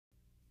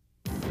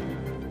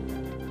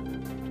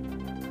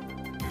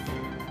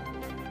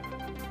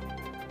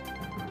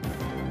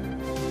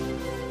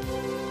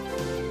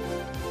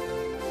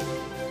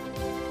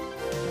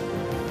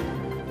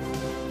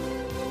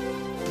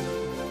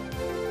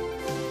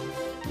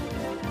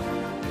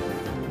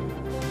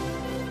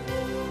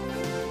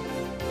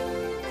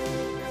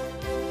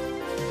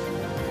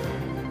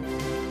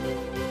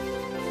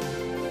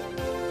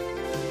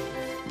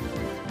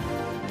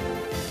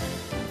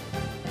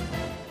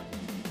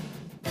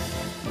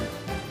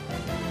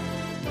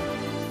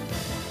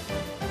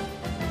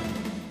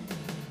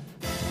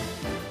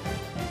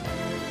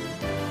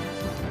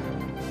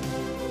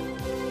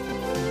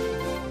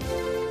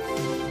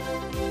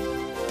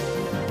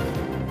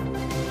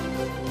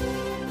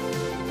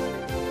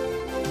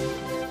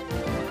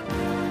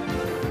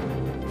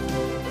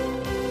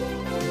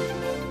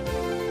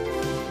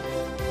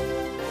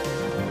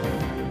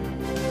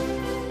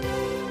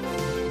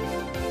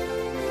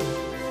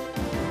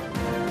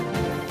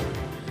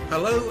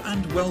Hello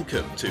and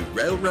welcome to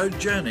Railroad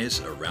Journeys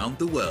Around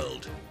the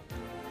World.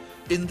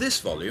 In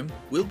this volume,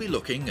 we'll be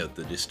looking at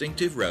the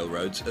distinctive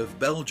railroads of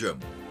Belgium.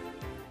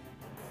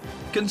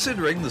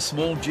 Considering the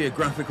small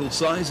geographical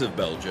size of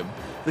Belgium,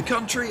 the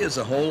country as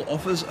a whole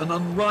offers an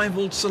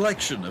unrivaled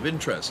selection of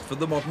interest for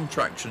the modern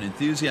traction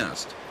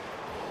enthusiast.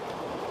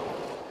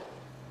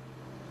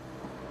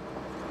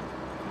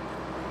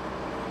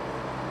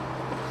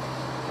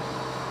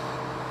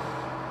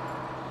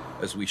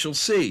 As we shall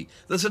see,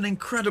 there's an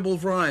incredible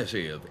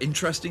variety of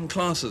interesting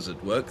classes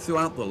at work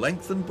throughout the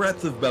length and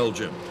breadth of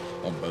Belgium,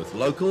 on both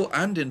local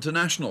and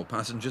international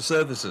passenger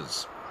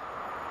services.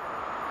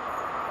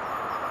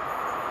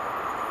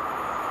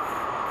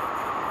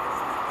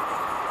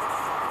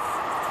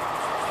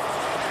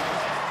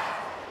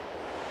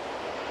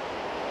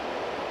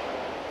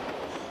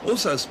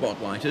 Also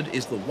spotlighted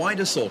is the wide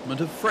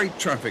assortment of freight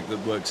traffic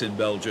that works in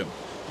Belgium,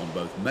 on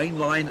both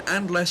mainline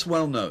and less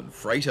well-known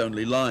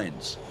freight-only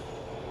lines.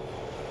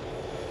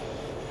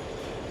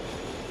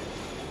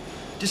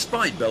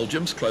 Despite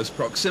Belgium's close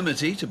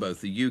proximity to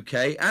both the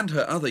UK and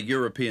her other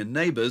European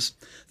neighbours,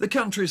 the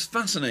country's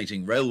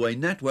fascinating railway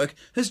network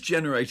has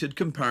generated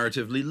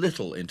comparatively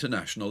little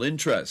international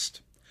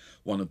interest.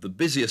 One of the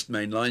busiest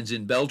main lines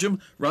in Belgium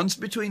runs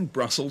between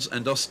Brussels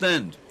and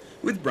Ostend,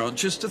 with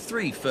branches to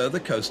 3 further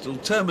coastal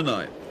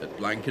termini at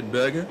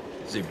Blankenberge,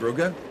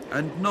 Zeebrugge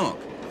and Knock.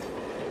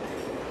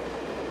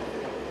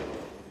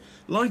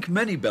 Like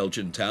many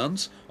Belgian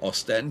towns,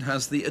 Ostend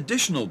has the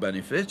additional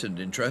benefit and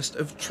interest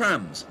of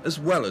trams as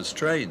well as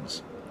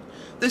trains.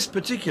 This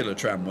particular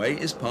tramway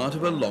is part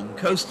of a long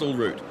coastal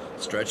route,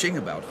 stretching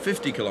about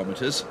 50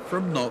 kilometres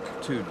from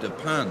Knock to De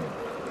Panne.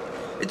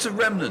 It's a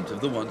remnant of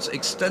the once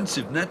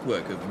extensive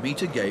network of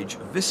meter-gauge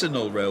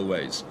vicinal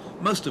railways,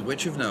 most of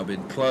which have now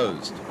been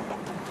closed.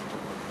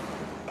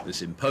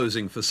 This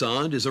imposing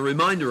facade is a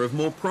reminder of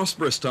more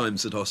prosperous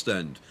times at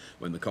Ostend,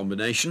 when the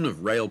combination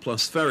of rail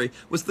plus ferry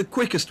was the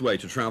quickest way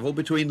to travel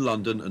between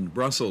London and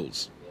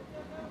Brussels.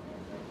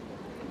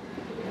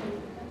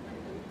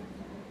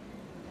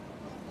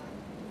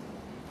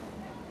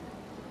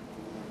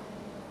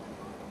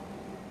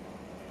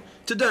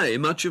 Today,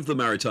 much of the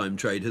maritime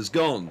trade has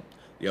gone.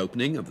 The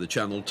opening of the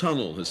Channel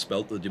Tunnel has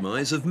spelt the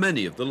demise of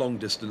many of the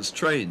long-distance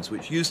trains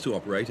which used to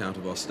operate out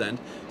of Ostend,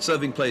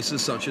 serving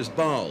places such as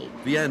Bâle,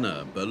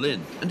 Vienna,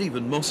 Berlin and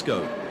even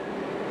Moscow.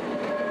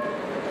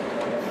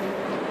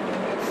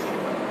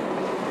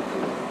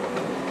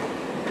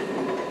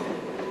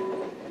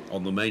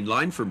 On the main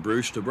line from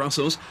Bruges to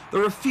Brussels,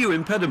 there are few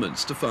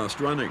impediments to fast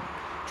running.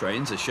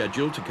 Trains are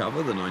scheduled to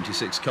cover the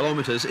 96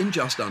 kilometres in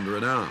just under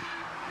an hour.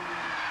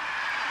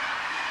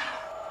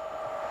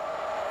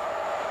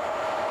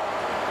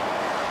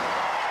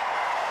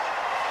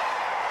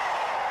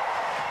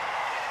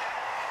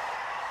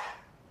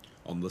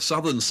 On the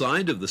southern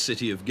side of the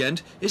city of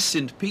Ghent is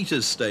St.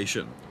 Peter's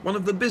Station, one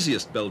of the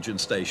busiest Belgian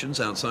stations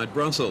outside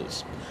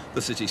Brussels.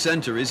 The city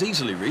centre is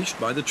easily reached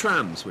by the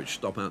trams, which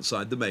stop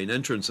outside the main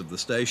entrance of the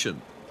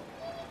station.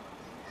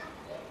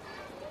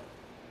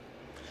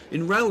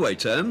 In railway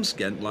terms,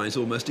 Ghent lies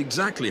almost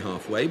exactly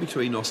halfway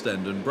between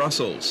Ostend and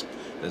Brussels.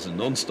 There's a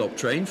non-stop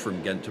train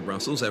from Ghent to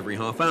Brussels every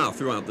half hour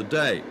throughout the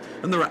day,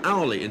 and there are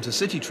hourly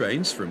intercity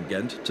trains from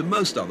Ghent to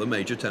most other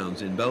major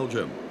towns in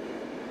Belgium.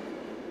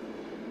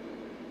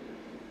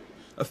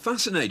 A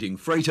fascinating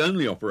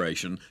freight-only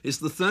operation is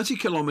the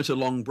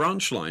 30-kilometre-long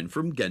branch line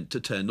from Ghent to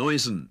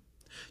Terneuzen.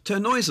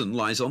 Terneuzen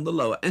lies on the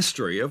lower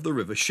estuary of the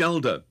river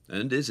Schelde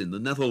and is in the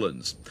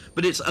Netherlands.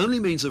 But its only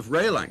means of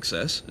rail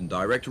access, and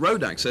direct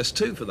road access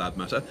too for that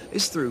matter,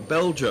 is through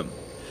Belgium.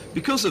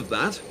 Because of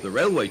that, the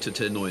railway to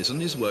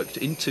Terneuzen is worked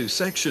in 2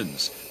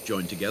 sections,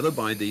 joined together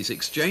by these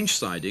exchange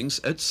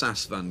sidings at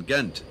Saas van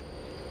Ghent.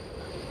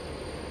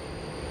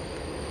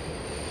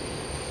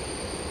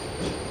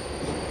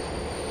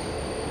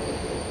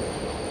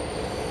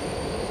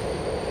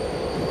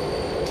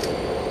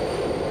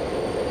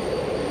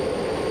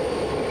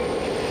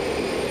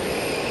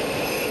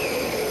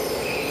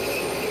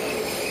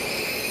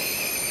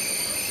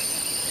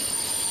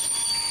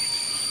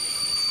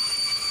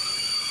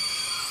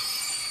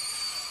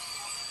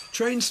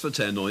 Trains for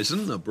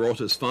Terneuzen are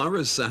brought as far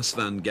as Saas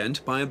van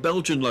Ghent by a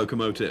Belgian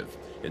locomotive,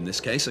 in this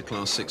case a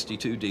Class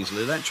 62 diesel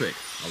electric,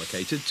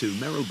 allocated to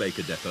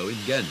Merelbeke depot in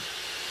Ghent.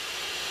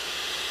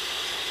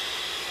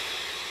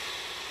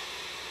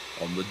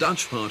 On the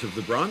Dutch part of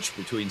the branch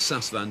between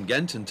Saas van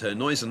Ghent and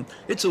Terneuzen,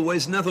 it's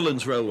always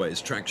Netherlands Railways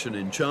traction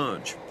in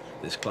charge.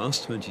 This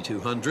Class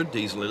 2200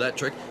 diesel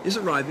electric is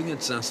arriving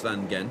at Saas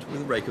van Ghent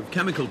with a rake of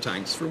chemical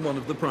tanks from one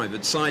of the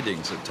private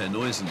sidings at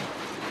Terneuzen.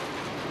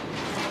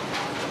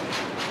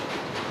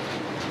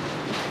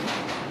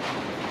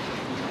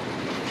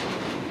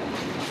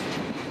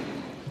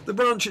 The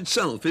branch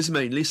itself is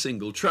mainly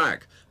single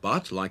track,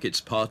 but like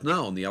its partner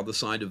on the other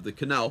side of the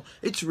canal,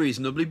 it's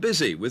reasonably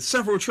busy with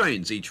several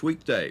trains each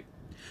weekday.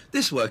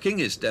 This working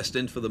is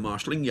destined for the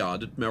marshalling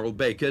yard at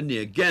Merelbeke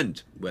near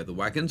Ghent, where the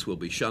wagons will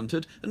be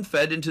shunted and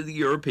fed into the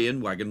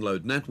European wagon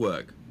load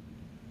network.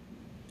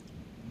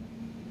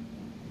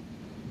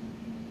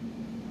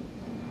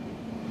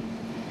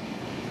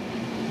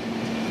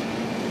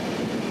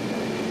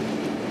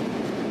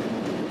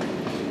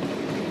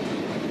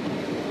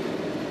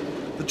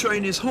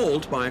 train is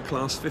hauled by a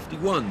Class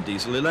 51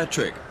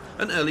 diesel-electric,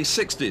 an early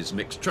 60s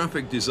mixed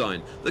traffic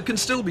design that can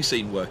still be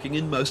seen working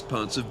in most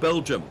parts of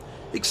Belgium,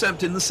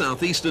 except in the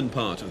southeastern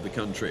part of the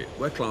country,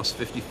 where Class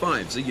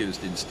 55s are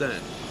used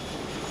instead.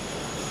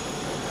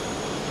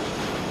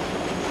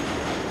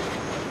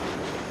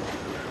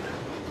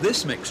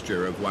 This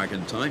mixture of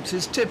wagon types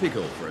is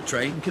typical for a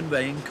train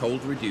conveying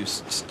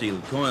cold-reduced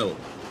steel coil.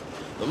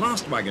 The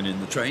last wagon in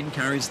the train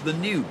carries the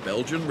new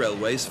Belgian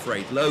Railways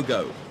freight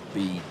logo,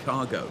 B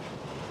Cargo.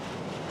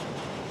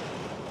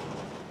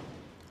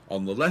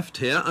 On the left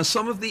here are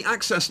some of the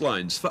access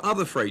lines for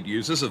other freight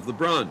users of the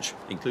branch,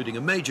 including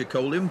a major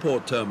coal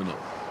import terminal.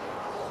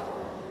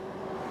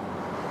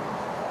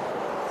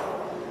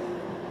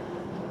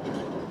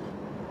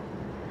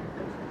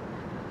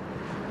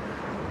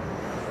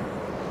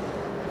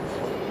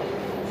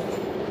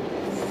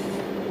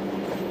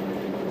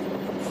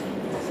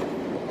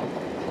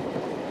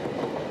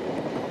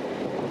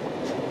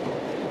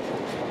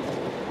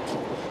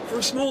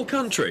 For a small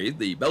country,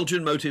 the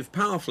Belgian motive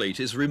power fleet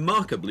is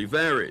remarkably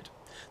varied.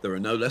 There are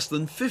no less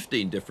than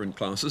 15 different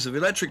classes of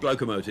electric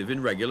locomotive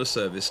in regular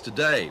service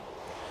today.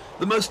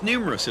 The most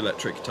numerous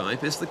electric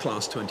type is the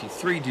Class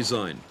 23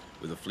 design,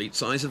 with a fleet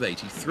size of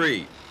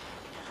 83.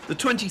 The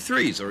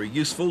 23s are a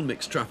useful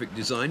mixed traffic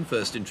design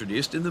first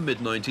introduced in the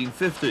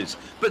mid-1950s,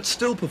 but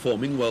still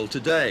performing well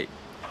today.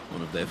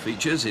 One of their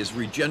features is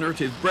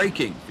regenerative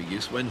braking for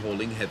use when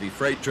hauling heavy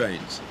freight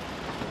trains.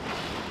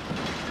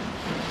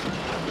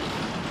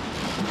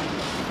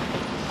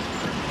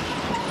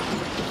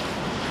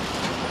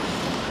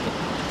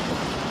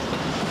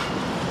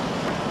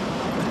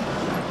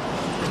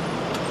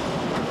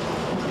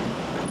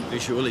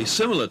 Visually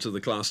similar to the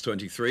Class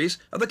 23s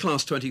are the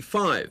Class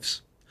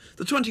 25s.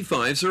 The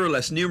 25s are a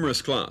less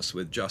numerous class,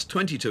 with just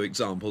 22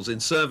 examples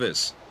in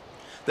service.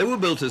 They were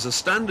built as a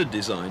standard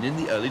design in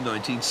the early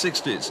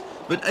 1960s,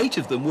 but 8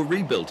 of them were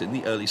rebuilt in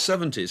the early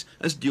 70s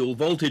as dual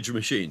voltage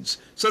machines,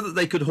 so that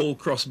they could haul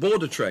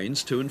cross-border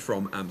trains to and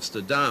from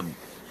Amsterdam.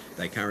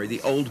 They carry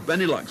the old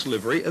Benelux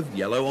livery of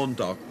yellow on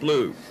dark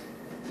blue.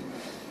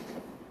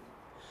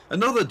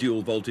 Another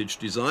dual voltage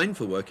design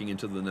for working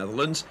into the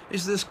Netherlands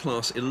is this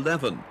Class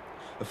 11.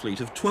 A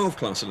fleet of 12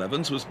 Class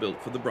 11s was built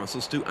for the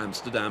Brussels to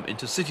Amsterdam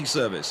intercity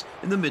service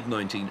in the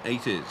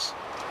mid-1980s.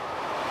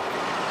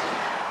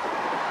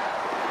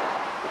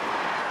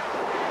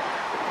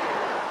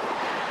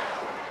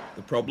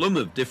 The problem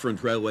of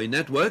different railway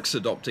networks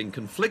adopting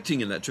conflicting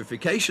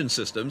electrification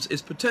systems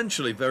is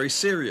potentially very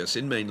serious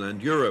in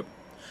mainland Europe.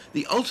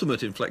 The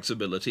ultimate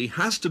inflexibility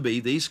has to be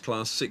these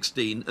Class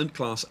 16 and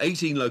Class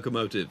 18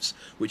 locomotives,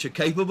 which are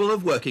capable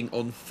of working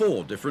on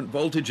 4 different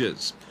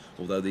voltages,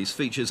 although these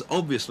features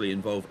obviously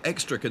involve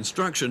extra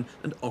construction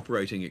and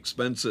operating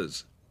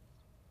expenses.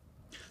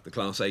 The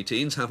Class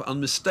 18s have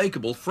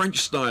unmistakable French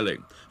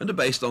styling and are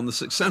based on the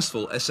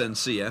successful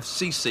SNCF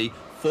CC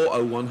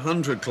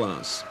 40100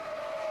 class.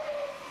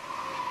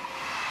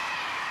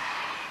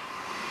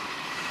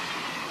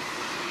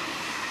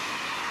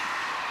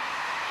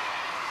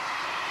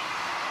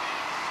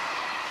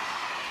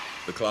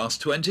 The Class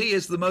 20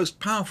 is the most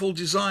powerful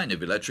design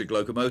of electric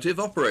locomotive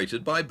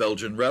operated by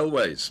Belgian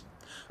Railways.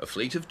 A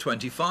fleet of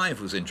 25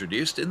 was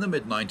introduced in the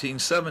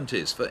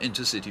mid-1970s for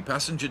intercity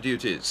passenger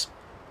duties.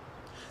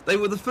 They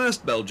were the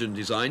first Belgian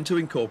design to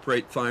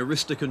incorporate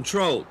thyristor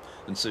control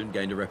and soon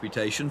gained a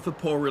reputation for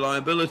poor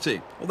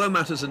reliability, although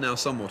matters are now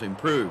somewhat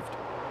improved.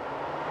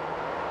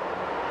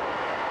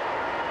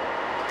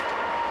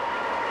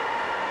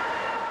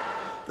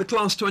 The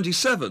Class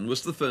 27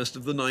 was the first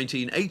of the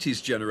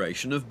 1980s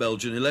generation of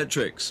Belgian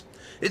electrics.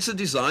 It's a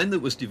design that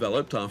was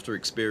developed after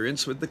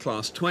experience with the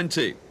Class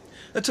 20.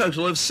 A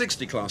total of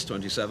 60 Class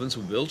 27s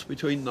were built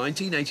between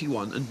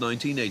 1981 and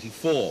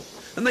 1984,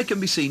 and they can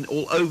be seen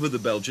all over the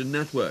Belgian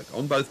network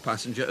on both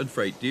passenger and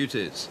freight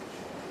duties.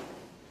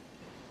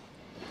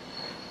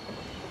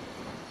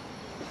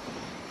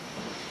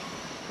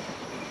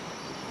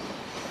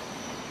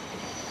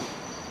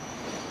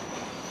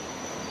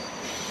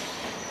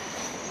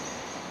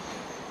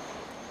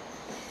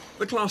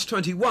 The Class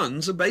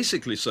 21s are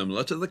basically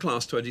similar to the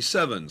Class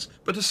 27s,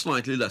 but are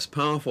slightly less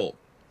powerful.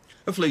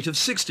 A fleet of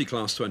 60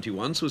 Class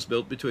 21s was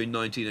built between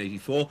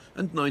 1984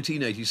 and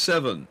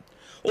 1987.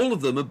 All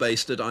of them are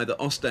based at either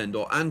Ostend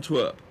or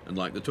Antwerp, and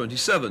like the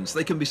 27s,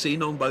 they can be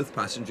seen on both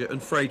passenger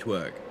and freight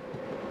work.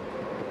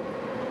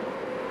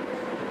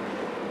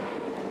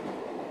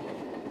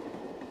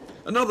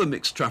 Another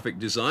mixed traffic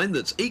design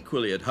that's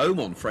equally at home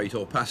on freight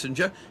or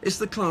passenger is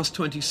the Class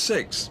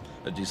 26,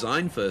 a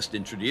design first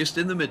introduced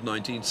in the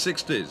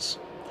mid-1960s.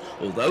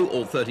 Although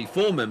all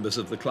 34 members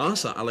of the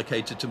class are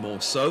allocated to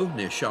Monceau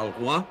near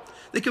Charleroi,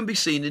 they can be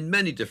seen in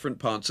many different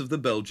parts of the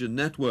Belgian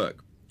network.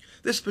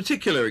 This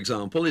particular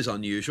example is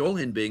unusual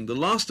in being the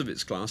last of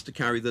its class to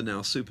carry the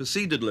now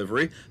superseded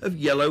livery of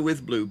yellow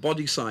with blue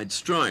bodyside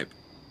stripe.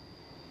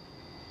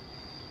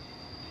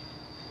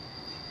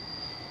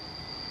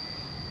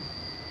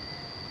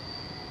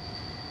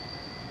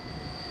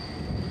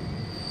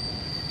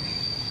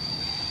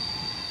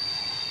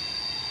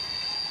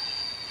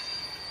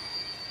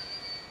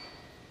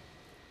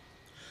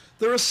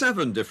 There are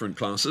 7 different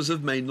classes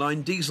of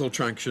mainline diesel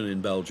traction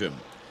in Belgium.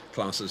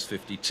 Classes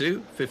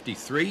 52,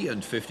 53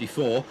 and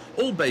 54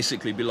 all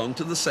basically belong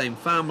to the same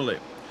family.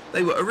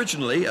 They were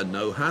originally a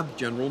no-hab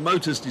General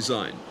Motors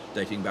design,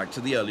 dating back to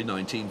the early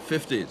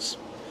 1950s.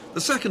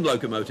 The second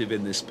locomotive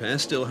in this pair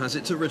still has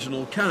its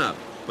original cab,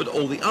 but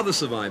all the other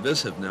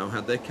survivors have now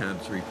had their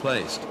cabs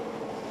replaced.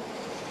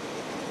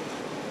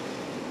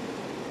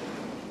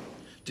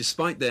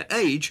 Despite their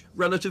age,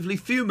 relatively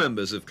few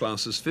members of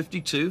classes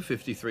 52,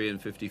 53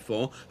 and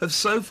 54 have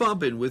so far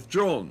been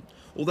withdrawn,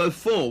 although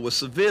 4 were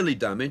severely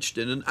damaged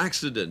in an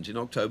accident in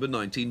October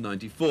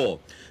 1994,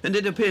 and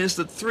it appears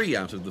that 3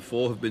 out of the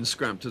 4 have been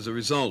scrapped as a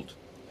result.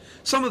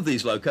 Some of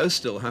these locos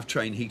still have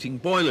train heating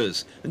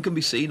boilers and can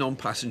be seen on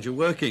passenger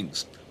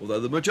workings,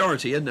 although the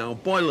majority are now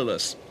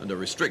boilerless and are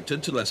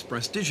restricted to less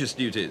prestigious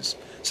duties,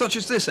 such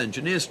as this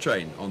engineer's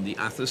train on the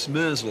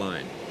Athus-Meurs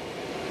line.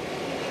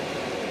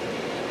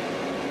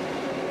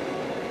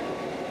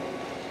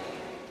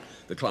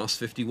 The Class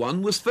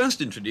 51 was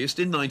first introduced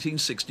in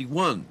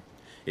 1961.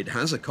 It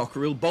has a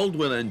Cockerill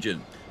Baldwin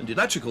engine and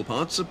electrical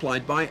parts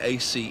supplied by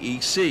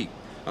ACEC,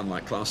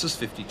 unlike classes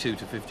 52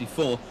 to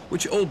 54,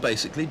 which are all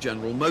basically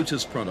General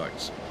Motors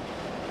products.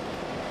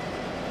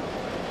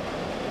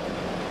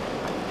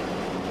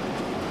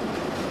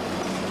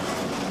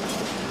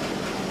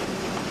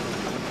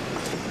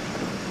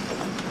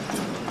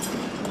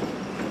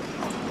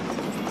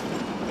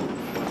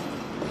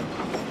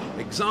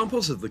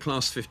 Examples of the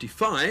Class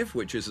 55,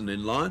 which is an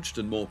enlarged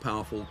and more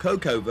powerful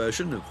Coco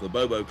version of the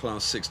Bobo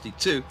Class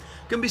 62,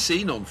 can be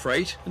seen on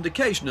freight and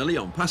occasionally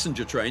on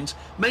passenger trains,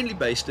 mainly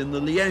based in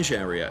the Liège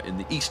area in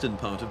the eastern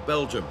part of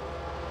Belgium.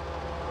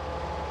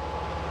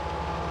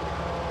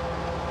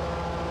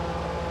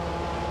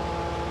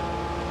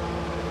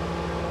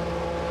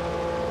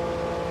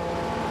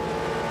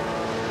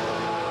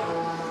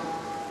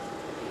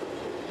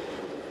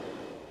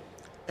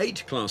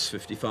 Eight Class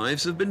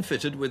 55s have been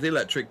fitted with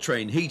electric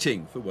train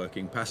heating for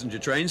working passenger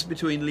trains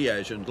between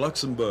Liège and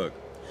Luxembourg.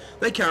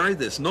 They carry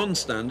this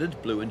non-standard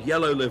blue and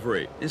yellow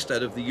livery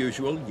instead of the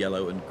usual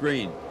yellow and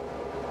green.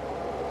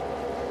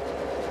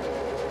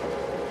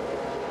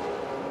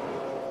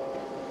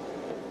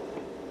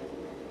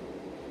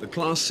 The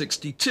Class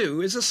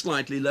 62 is a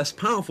slightly less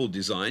powerful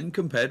design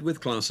compared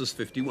with classes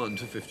 51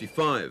 to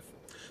 55.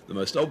 The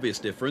most obvious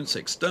difference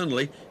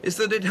externally is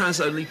that it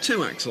has only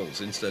 2 axles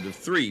instead of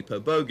 3 per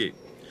bogie.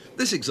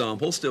 This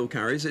example still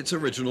carries its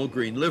original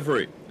green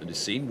livery and is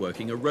seen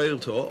working a rail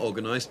tour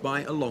organised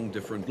by along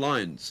different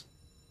lines.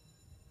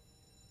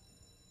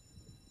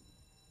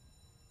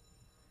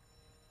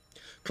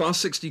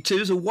 Class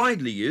 62s are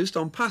widely used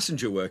on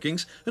passenger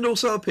workings and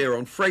also appear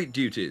on freight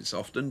duties,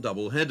 often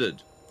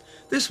double-headed.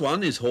 This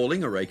one is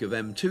hauling a rake of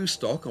M2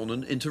 stock on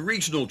an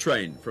interregional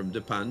train from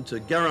De Panne to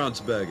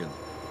Gerardsbergen.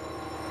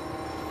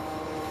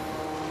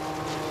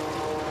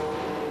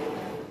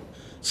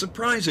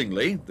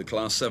 Surprisingly, the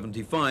Class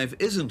 75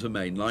 isn't a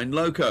mainline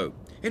loco.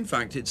 In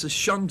fact, it's a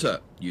shunter,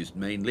 used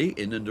mainly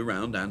in and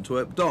around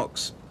Antwerp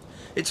docks.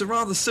 It's a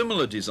rather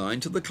similar design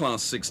to the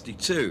Class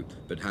 62,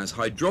 but has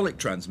hydraulic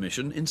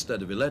transmission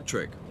instead of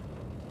electric.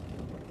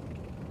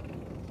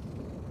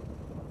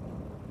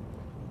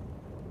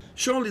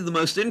 Surely the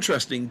most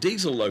interesting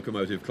diesel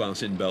locomotive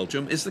class in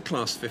Belgium is the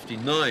Class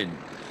 59.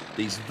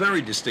 These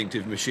very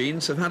distinctive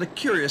machines have had a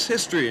curious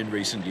history in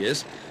recent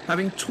years,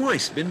 having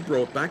twice been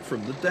brought back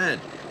from the dead.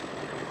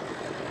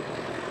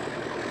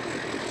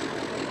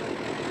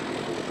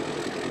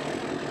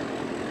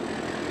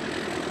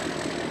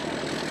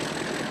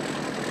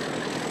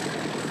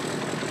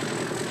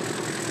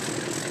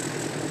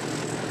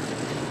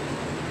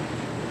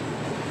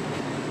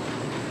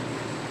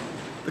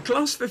 The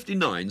Class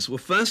 59s were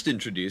first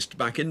introduced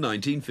back in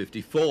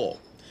 1954.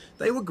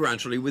 They were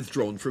gradually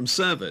withdrawn from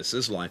service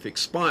as life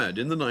expired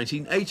in the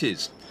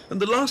 1980s, and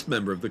the last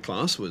member of the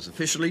class was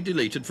officially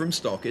deleted from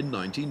stock in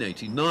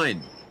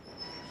 1989.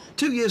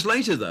 2 years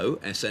later, though,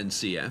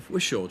 SNCF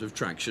was short of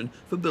traction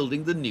for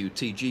building the new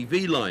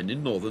TGV line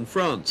in northern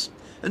France,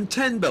 and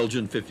 10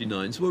 Belgian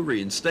 59s were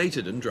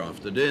reinstated and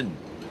drafted in.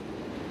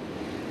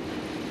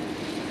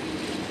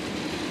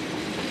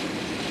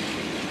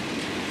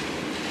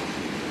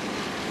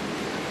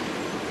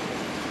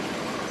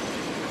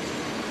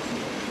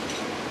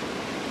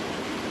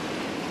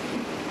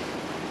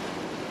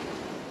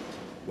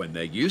 When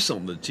their use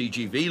on the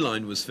TGV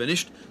line was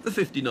finished, the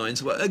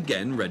 59s were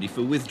again ready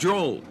for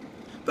withdrawal.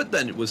 But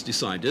then it was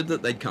decided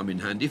that they'd come in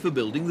handy for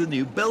building the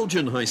new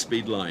Belgian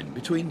high-speed line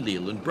between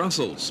Lille and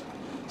Brussels.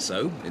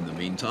 So, in the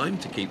meantime,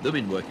 to keep them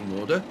in working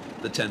order,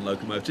 the 10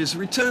 locomotives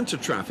returned to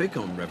traffic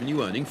on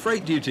revenue-earning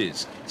freight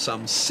duties,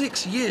 some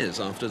 6 years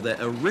after their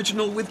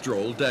original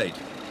withdrawal date.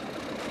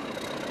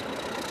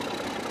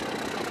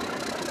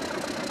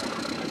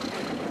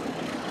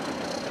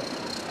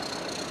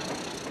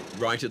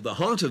 Right at the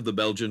heart of the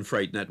Belgian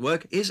freight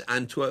network is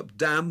Antwerp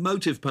Dam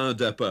Motive Power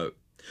Depot.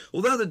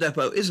 Although the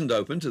depot isn't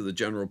open to the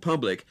general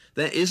public,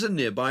 there is a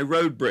nearby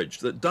road bridge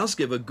that does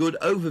give a good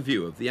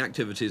overview of the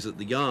activities at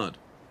the yard.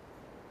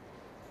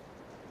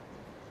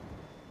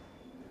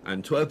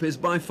 Antwerp is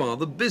by far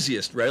the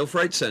busiest rail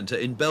freight centre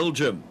in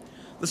Belgium.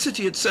 The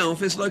city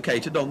itself is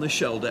located on the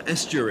Schelde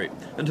estuary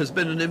and has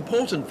been an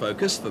important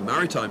focus for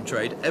maritime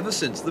trade ever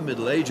since the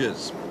Middle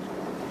Ages.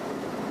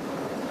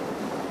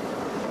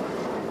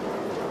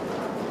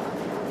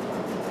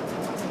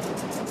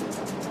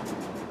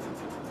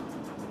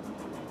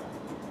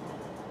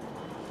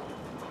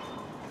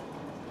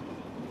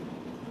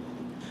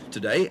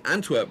 Today,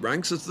 Antwerp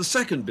ranks as the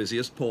second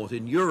busiest port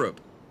in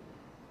Europe.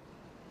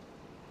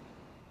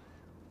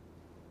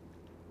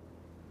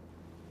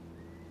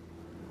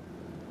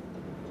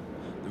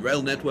 The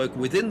rail network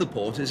within the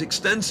port is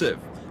extensive,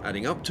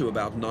 adding up to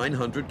about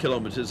 900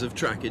 kilometres of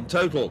track in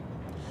total.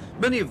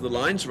 Many of the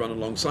lines run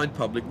alongside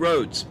public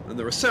roads, and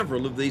there are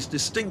several of these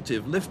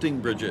distinctive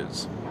lifting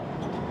bridges.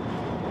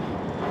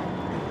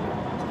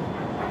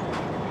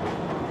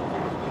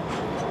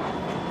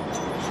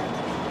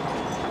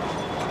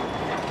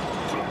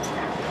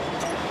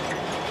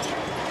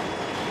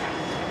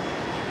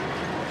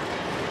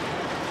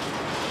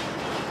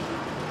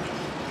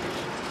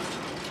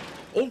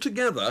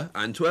 Altogether,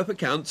 Antwerp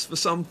accounts for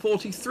some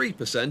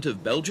 43%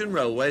 of Belgian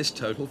Railways'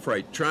 total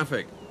freight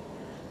traffic.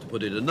 To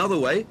put it another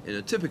way, in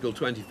a typical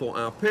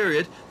 24-hour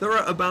period, there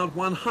are about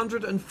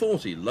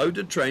 140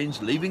 loaded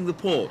trains leaving the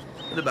port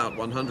and about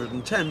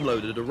 110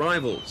 loaded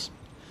arrivals.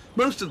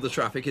 Most of the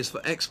traffic is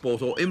for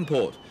export or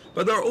import,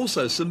 but there are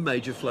also some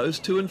major flows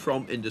to and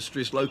from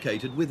industries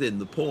located within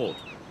the port.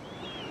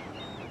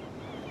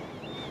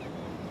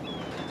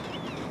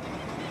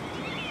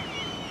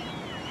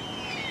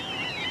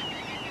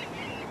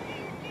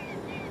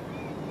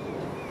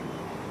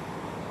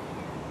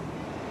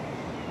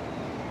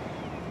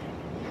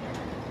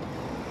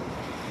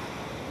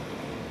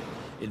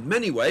 In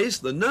many ways,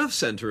 the nerve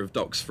centre of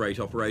Docks freight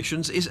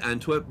operations is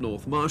Antwerp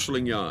North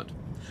Marshalling Yard.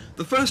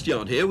 The first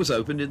yard here was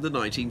opened in the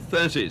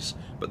 1930s,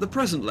 but the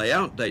present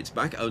layout dates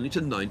back only to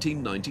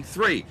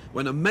 1993,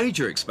 when a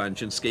major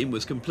expansion scheme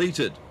was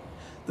completed.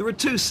 There are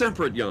two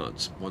separate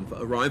yards, one for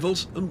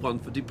arrivals and one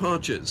for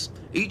departures,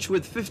 each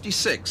with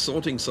 56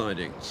 sorting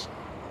sidings.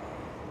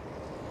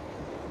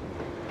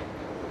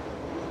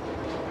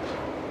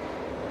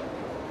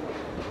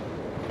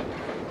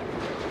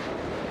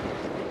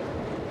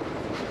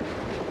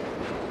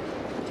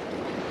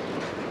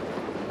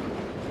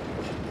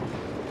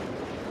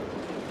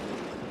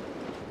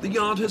 The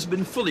yard has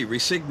been fully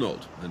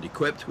re-signalled and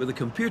equipped with a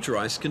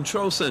computerised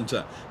control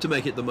centre to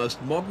make it the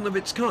most modern of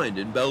its kind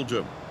in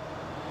Belgium.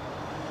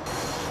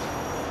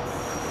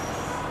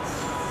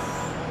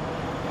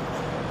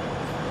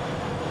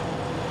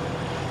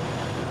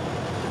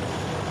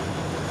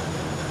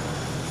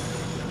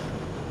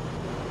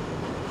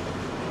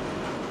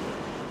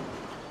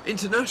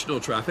 International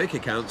traffic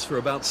accounts for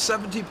about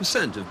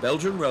 70% of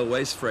Belgian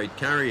Railways' freight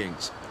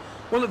carryings.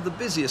 One of the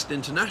busiest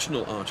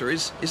international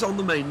arteries is on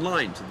the main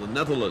line to the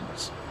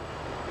Netherlands.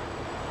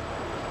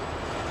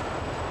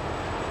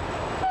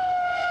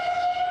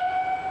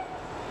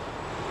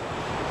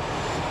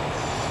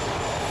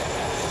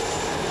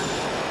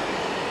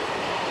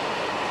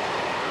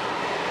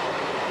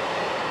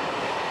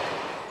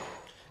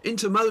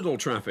 Intermodal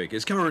traffic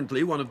is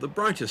currently one of the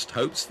brightest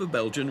hopes for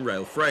Belgian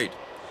rail freight.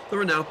 There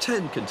are now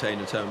 10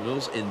 container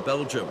terminals in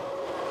Belgium,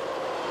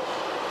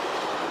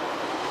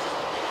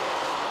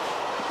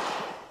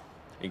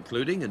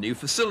 including a new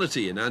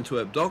facility in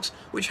Antwerp Docks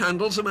which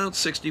handles about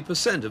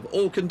 60% of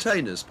all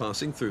containers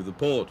passing through the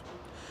port.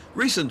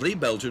 Recently,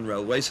 Belgian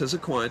Railways has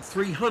acquired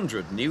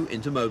 300 new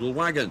intermodal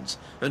wagons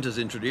and has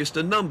introduced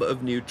a number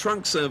of new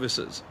trunk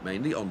services,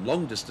 mainly on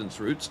long-distance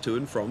routes to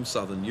and from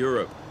southern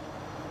Europe.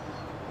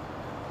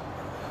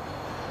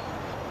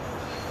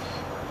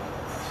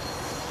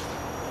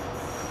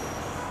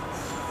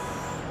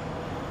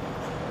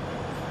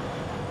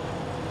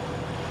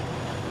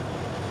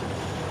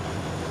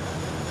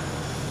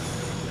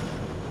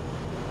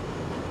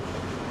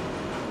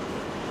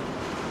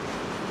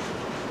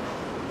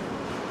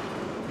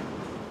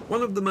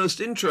 One of the most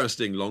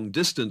interesting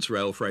long-distance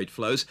rail freight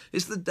flows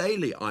is the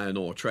daily iron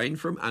ore train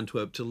from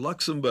Antwerp to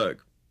Luxembourg.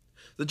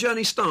 The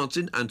journey starts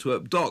in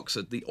Antwerp Docks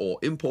at the ore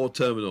import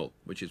terminal,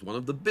 which is one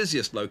of the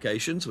busiest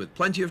locations with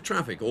plenty of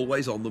traffic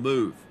always on the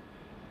move.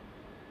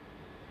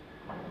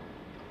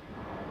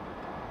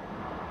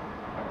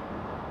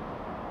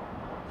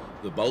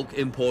 The bulk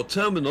import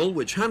terminal,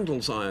 which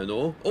handles iron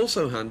ore,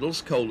 also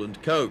handles coal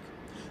and coke.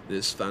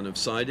 This span of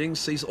sidings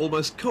sees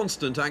almost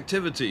constant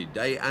activity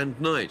day and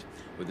night,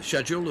 with a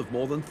schedule of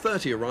more than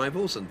 30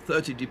 arrivals and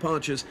 30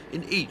 departures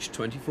in each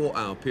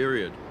 24-hour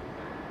period.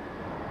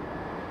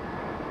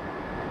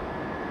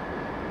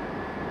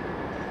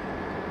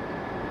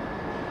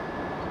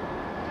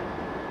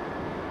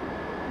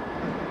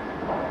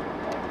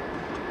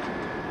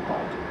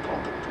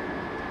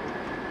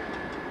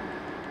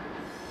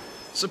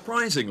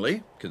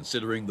 Surprisingly,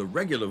 considering the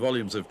regular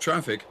volumes of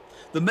traffic,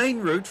 the main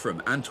route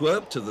from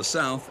Antwerp to the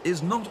south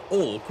is not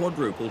all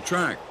quadruple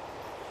track.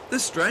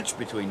 This stretch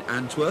between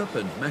Antwerp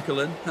and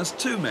Mechelen has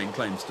two main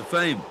claims to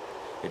fame.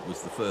 It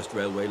was the first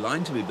railway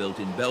line to be built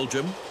in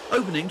Belgium,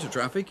 opening to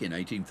traffic in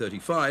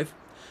 1835,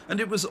 and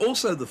it was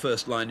also the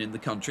first line in the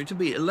country to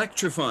be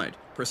electrified,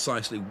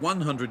 precisely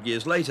 100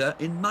 years later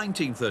in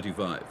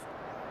 1935.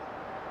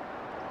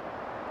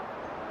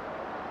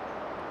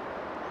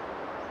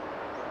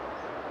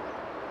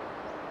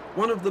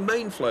 One of the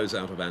main flows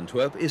out of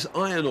Antwerp is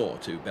iron ore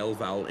to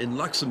Belval in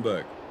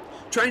Luxembourg.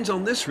 Trains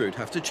on this route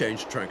have to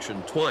change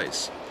traction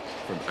twice.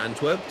 From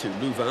Antwerp to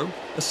Louvain,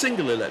 a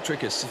single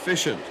electric is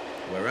sufficient,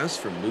 whereas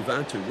from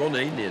Louvain to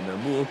Ronnay near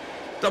Namur,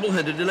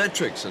 double-headed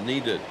electrics are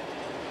needed.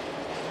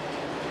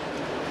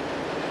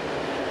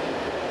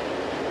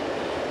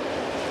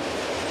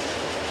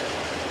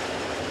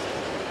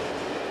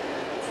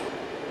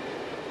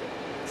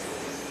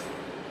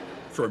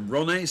 From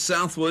Ronnay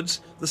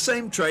southwards, the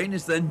same train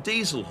is then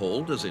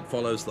diesel-hauled as it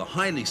follows the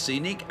highly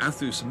scenic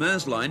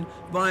Athus-Meurs line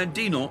via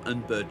Dinant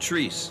and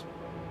Bertrice.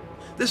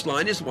 This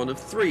line is one of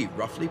three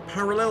roughly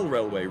parallel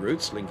railway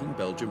routes linking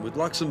Belgium with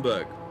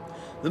Luxembourg.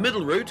 The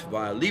middle route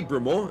via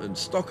Libremont and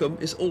Stockholm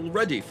is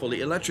already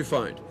fully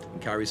electrified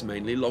and carries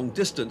mainly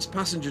long-distance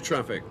passenger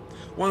traffic,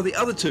 while the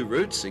other two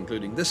routes,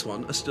 including this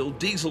one, are still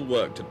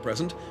diesel-worked at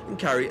present and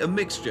carry a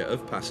mixture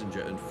of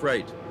passenger and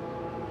freight.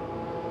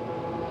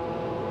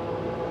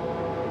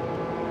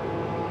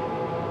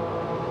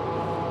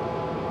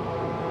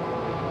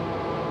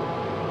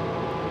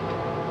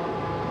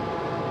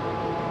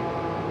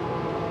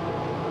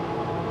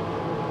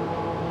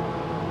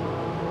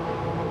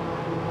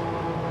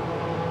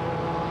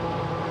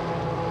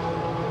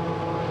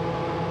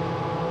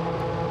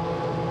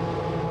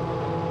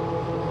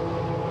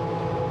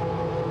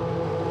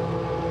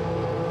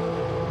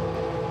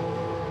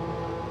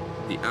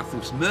 The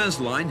Athus-Meurs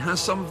line has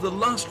some of the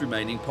last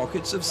remaining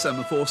pockets of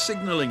semaphore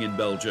signalling in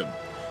Belgium.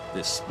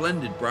 This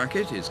splendid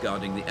bracket is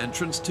guarding the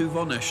entrance to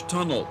Vonnesch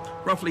Tunnel,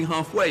 roughly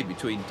halfway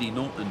between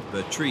Dinant and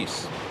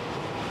Bertrice.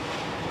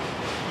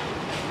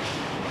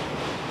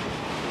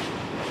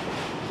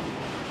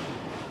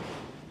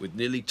 With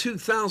nearly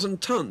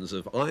 2,000 tons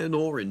of iron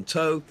ore in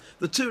tow,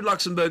 the two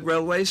Luxembourg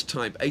railways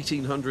Type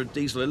 1800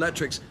 diesel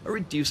electrics are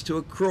reduced to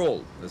a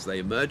crawl as they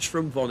emerge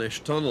from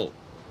Vonnesch Tunnel.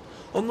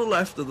 On the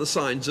left are the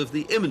signs of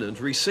the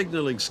imminent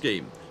re-signalling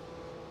scheme.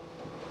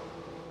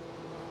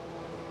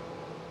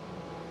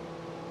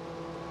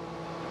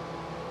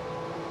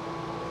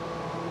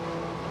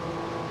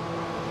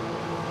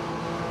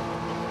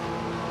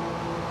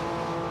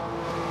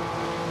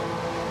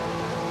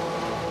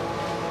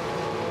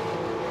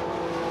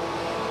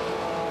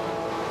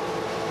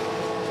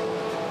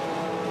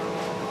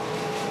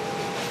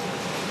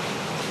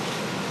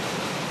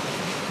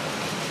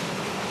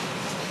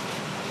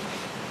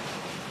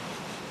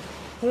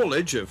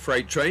 Haulage of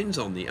freight trains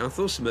on the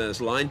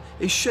Athus-Meurs line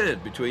is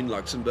shared between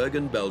Luxembourg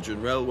and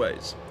Belgian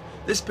railways.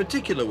 This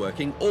particular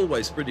working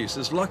always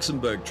produces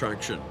Luxembourg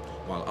traction,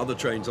 while other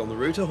trains on the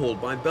route are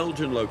hauled by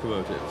Belgian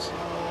locomotives.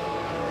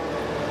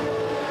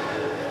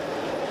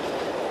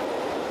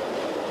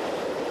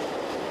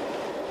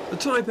 The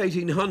Type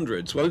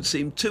 1800s won't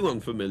seem too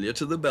unfamiliar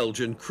to the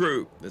Belgian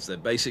crew, as they're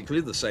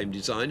basically the same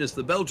design as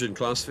the Belgian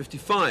Class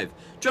 55,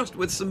 just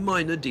with some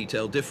minor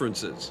detail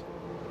differences.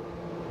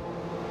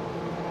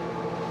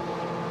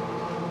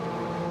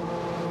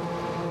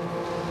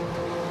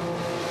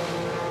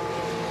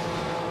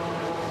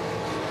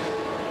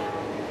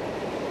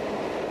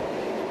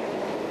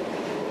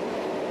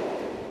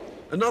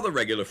 Another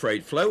regular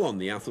freight flow on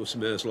the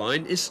Athus-Meurs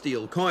line is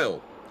steel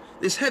coil.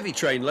 This heavy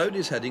train load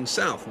is heading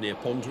south near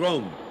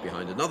Pont-Drôme,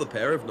 behind another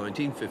pair of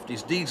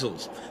 1950s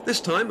diesels, this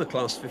time a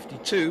Class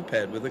 52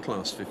 paired with a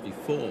Class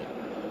 54.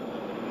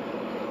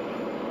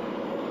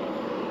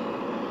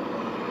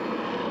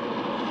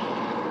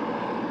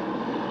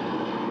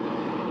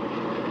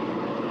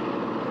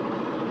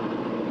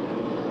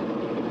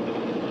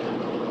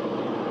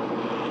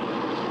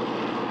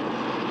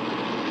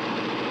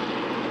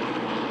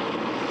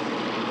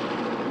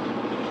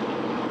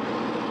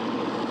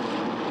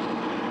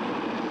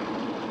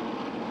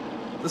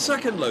 The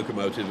second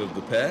locomotive of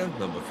the pair,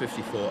 number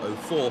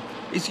 5404,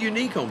 is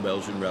unique on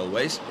Belgian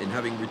railways in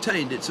having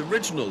retained its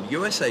original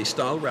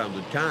USA-style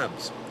rounded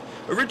cabs.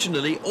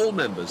 Originally, all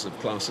members of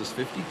classes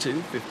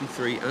 52,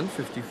 53 and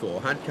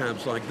 54 had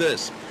cabs like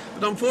this,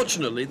 but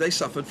unfortunately they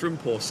suffered from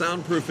poor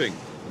soundproofing,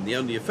 and the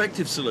only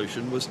effective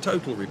solution was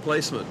total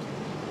replacement.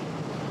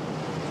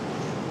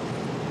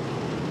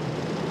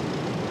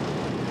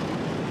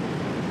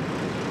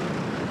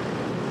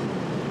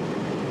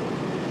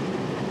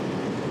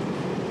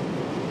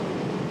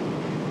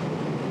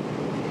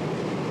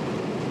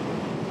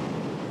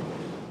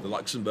 The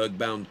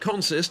Luxembourg-bound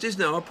consist is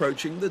now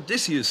approaching the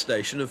disused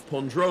station of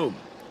Pont-Drôme.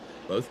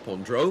 Both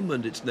Pont-Drôme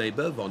and its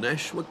neighbour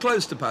Vonnesch were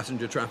closed to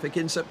passenger traffic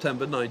in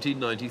September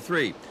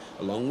 1993,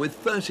 along with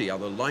 30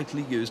 other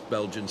lightly used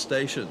Belgian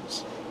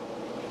stations.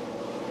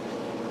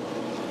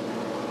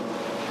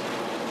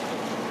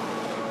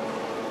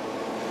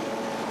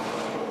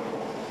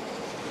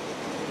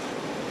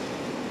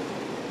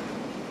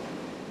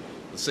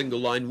 The single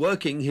line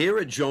working here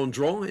at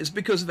Gendron is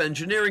because of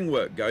engineering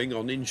work going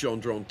on in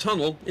Gendron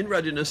Tunnel in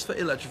readiness for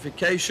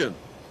electrification.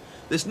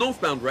 This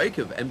northbound rake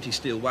of empty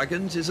steel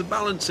wagons is a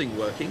balancing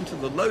working to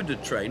the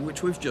loaded train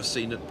which we've just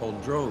seen at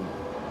Pondrome.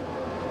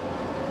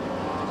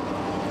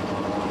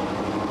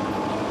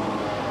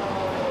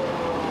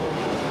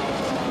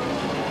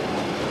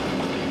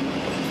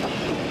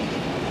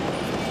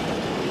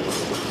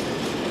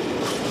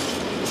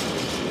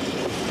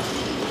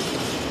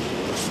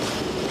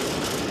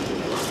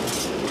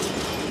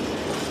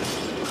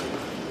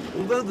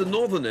 Although the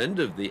northern end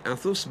of the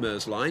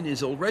Athus-Meurs line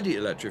is already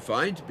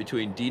electrified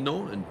between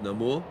Dinant and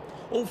Namur,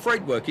 all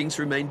freight workings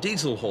remain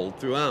diesel-hauled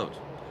throughout.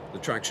 The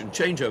traction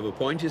changeover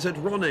point is at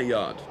Ronnet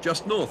Yard,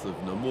 just north of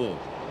Namur.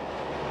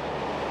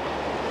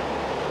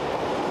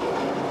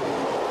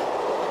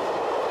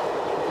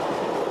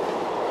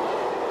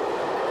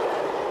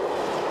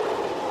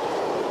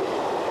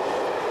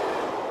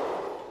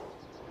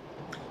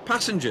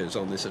 Passengers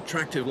on this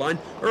attractive line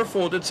are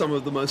afforded some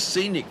of the most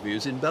scenic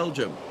views in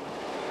Belgium.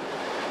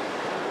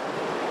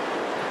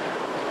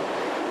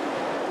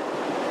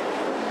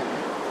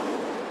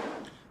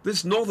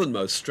 This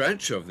northernmost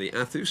stretch of the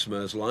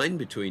Athus-Meurs line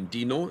between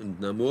Dinant and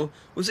Namur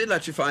was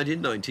electrified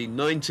in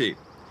 1990.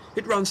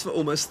 It runs for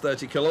almost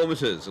 30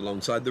 kilometres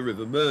alongside the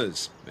River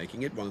Meuse,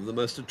 making it one of the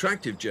most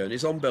attractive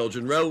journeys on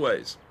Belgian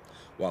railways.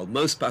 While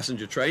most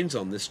passenger trains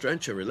on this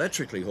stretch are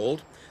electrically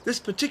hauled, this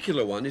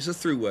particular one is a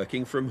through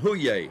working from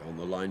Houillet on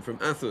the line from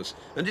Athus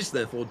and is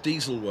therefore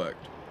diesel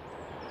worked.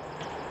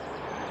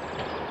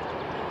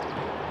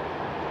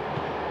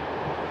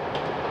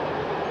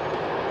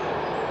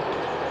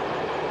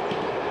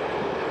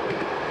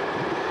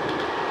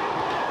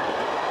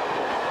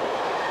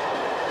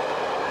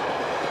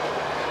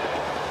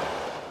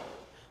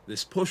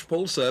 This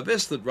push-pull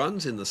service that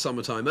runs in the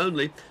summertime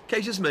only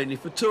caters mainly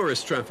for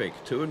tourist traffic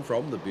to and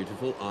from the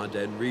beautiful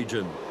Ardennes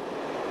region.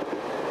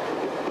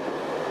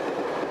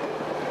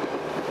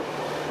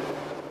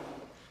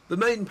 The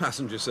main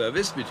passenger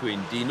service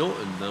between Dinant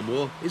and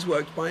Namur is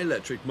worked by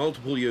electric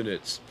multiple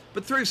units,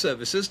 but through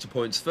services to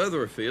points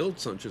further afield,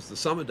 such as the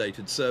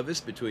summer-dated service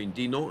between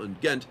Dinant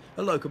and Ghent,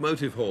 are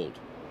locomotive hauled.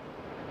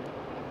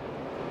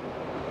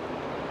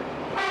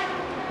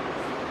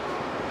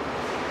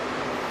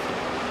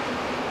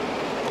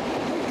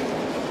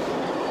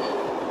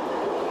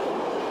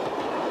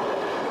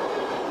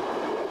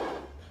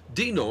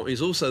 Dinant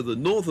is also the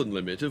northern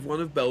limit of one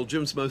of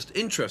Belgium's most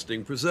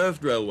interesting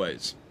preserved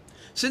railways.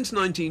 Since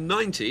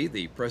 1990,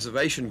 the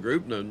preservation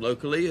group, known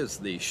locally as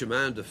the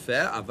Chemin de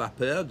Fer à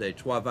Vapeur des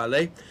Trois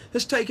Vallées,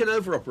 has taken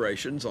over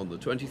operations on the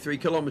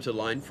 23-kilometre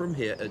line from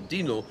here at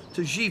Dinant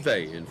to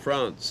Givet in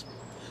France.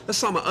 A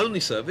summer-only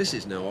service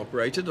is now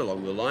operated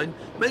along the line,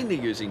 mainly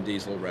using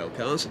diesel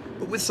railcars,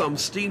 but with some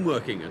steam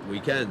working at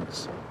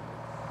weekends.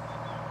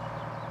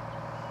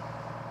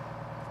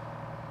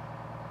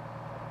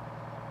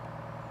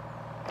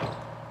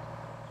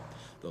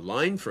 The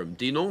line from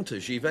Dinant to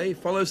Givet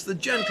follows the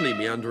gently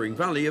meandering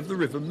valley of the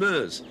River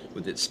Meuse,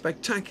 with its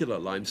spectacular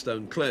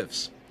limestone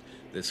cliffs.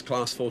 This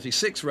Class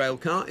 46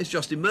 railcar is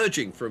just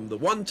emerging from the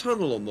one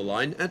tunnel on the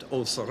line at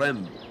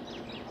Anserem.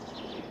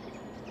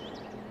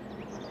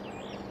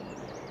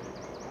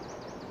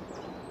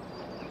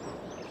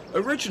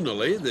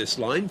 Originally, this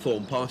line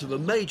formed part of a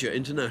major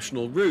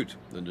international route,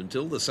 and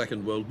until the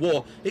Second World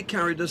War, it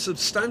carried a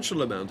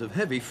substantial amount of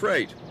heavy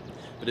freight.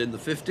 But in the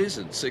 50s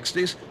and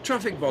 60s,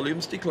 traffic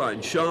volumes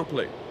declined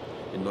sharply.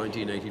 In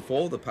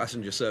 1984, the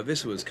passenger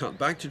service was cut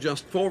back to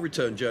just 4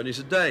 return journeys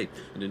a day,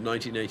 and in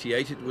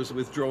 1988 it was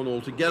withdrawn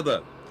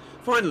altogether.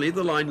 Finally,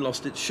 the line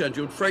lost its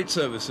scheduled freight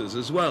services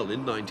as well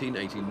in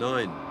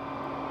 1989.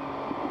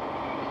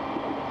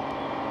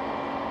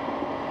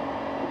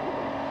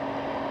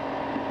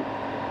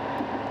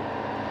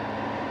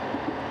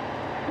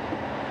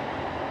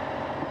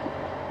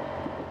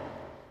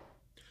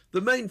 The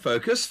main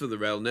focus for the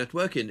rail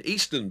network in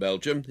eastern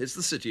Belgium is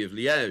the city of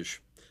Liège.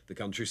 The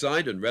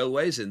countryside and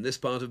railways in this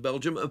part of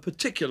Belgium are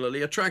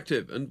particularly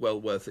attractive and well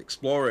worth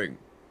exploring.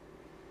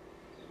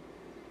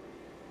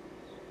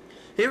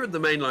 Here at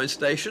the mainline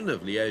station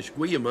of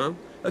Liège-Guillemin,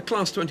 a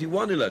Class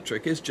 21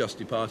 electric is just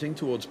departing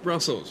towards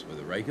Brussels with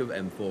a rake of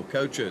M4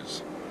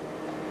 coaches.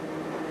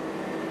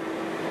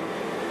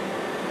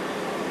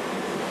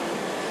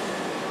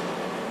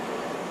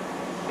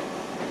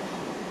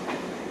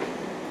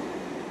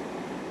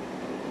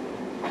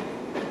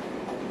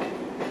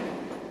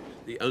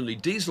 The only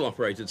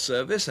diesel-operated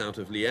service out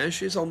of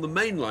Liège is on the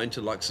main line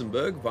to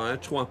Luxembourg via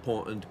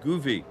Trois-Ponts and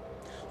Gouvy.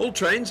 All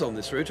trains on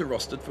this route are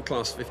rostered for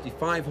Class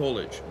 55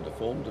 haulage and are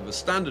formed of a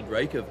standard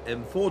rake of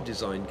M4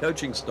 design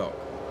coaching stock.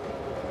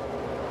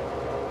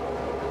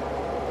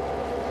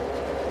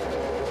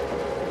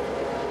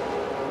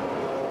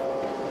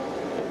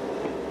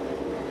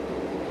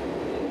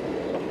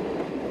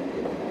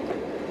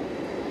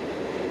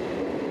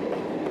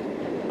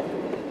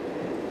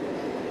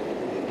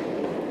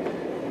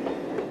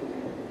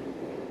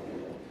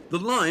 The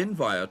line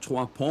via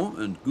Trois-Ponts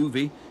and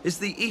Gouvy is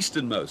the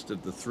easternmost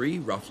of the 3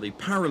 roughly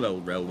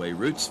parallel railway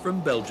routes from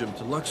Belgium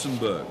to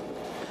Luxembourg.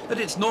 At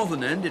its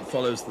northern end it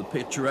follows the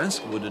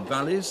picturesque wooded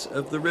valleys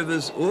of the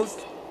rivers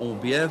Ourthe,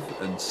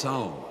 Ambièvre and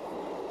Salm.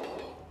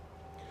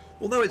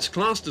 Although it's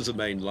classed as a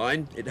main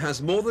line, it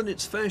has more than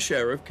its fair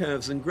share of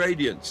curves and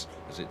gradients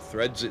as it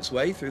threads its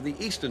way through the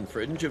eastern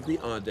fringe of the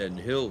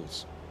Ardennes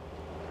Hills.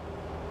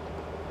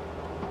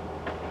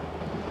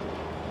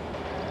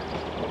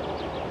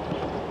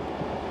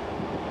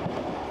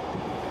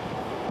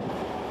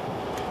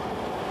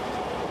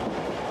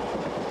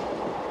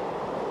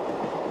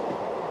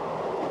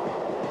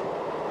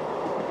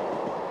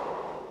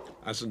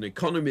 As an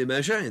economy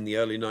measure in the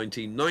early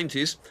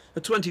 1990s,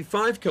 a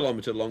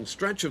 25-kilometre long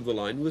stretch of the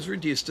line was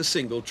reduced to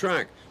single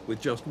track,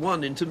 with just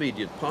one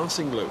intermediate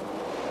passing loop.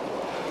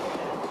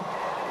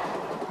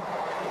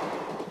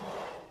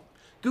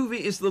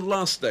 Gouvy is the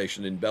last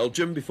station in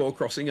Belgium before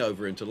crossing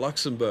over into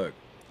Luxembourg.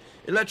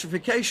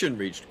 Electrification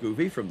reached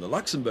Gouvy from the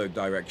Luxembourg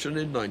direction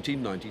in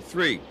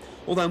 1993,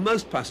 although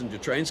most passenger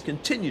trains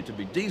continue to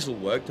be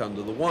diesel-worked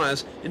under the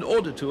wires in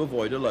order to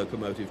avoid a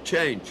locomotive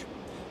change.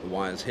 The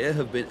wires here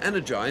have been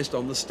energised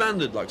on the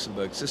standard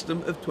Luxembourg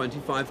system of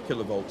 25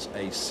 kilovolts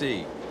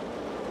AC.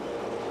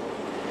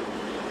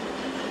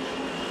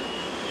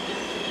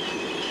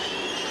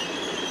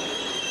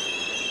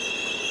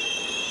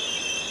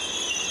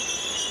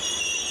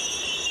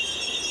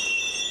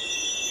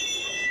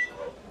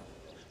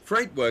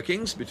 Freight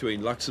workings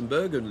between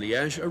Luxembourg and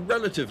Liège are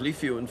relatively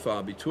few and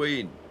far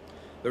between.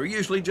 There are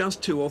usually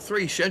just 2 or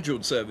 3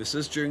 scheduled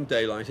services during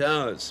daylight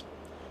hours.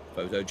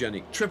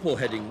 Photogenic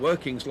triple-heading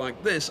workings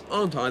like this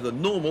aren't either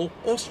normal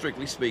or,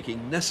 strictly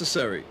speaking,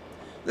 necessary.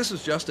 This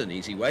was just an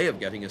easy way of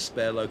getting a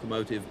spare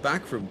locomotive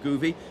back from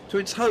Gouvy to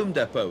its home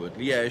depot at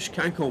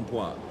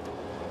Liège-Quincampoix.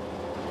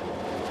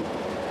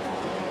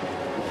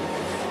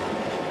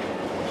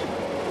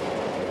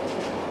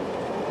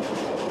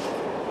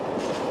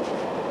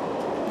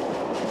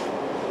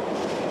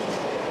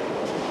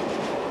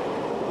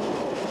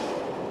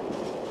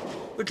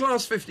 The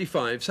Class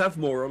 55s have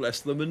more or less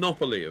the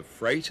monopoly of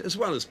freight as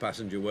well as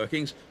passenger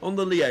workings on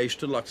the Liège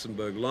to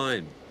Luxembourg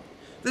line.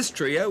 This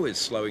trio is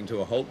slowing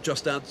to a halt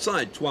just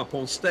outside Trois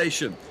Ponts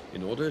station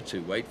in order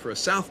to wait for a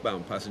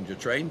southbound passenger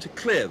train to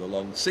clear the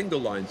long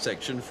single line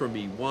section from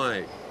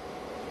EY.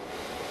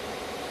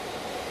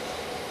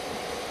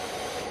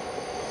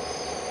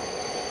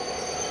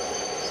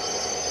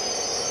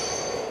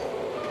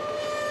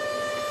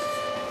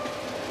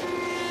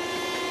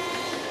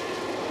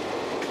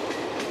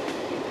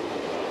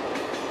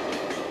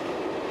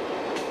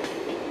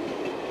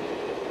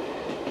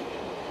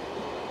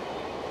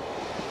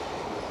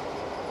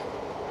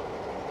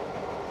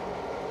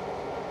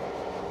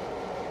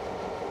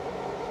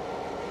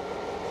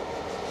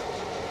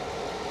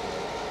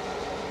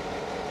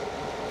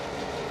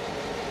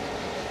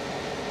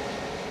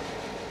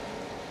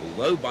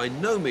 Although by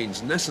no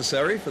means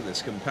necessary for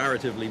this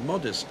comparatively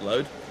modest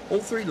load, all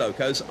 3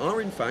 locos are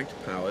in fact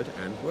powered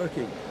and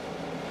working.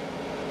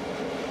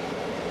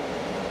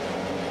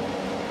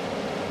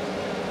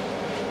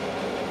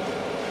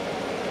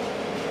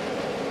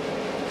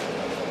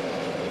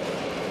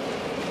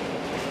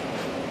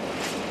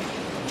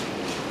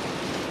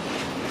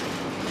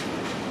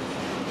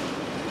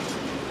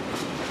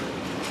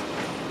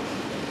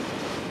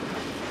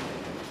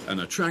 An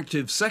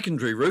attractive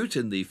secondary route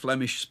in the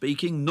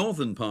Flemish-speaking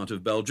northern part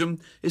of Belgium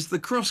is the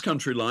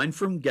cross-country line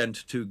from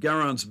Ghent to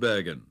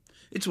Geraardsbergen.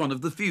 It's one of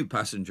the few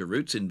passenger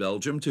routes in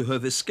Belgium to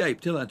have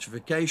escaped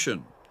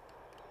electrification.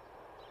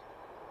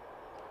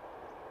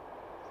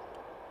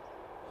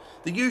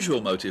 The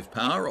usual motive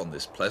power on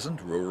this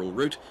pleasant rural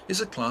route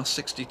is a Class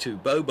 62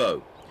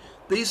 Bobo.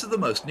 These are the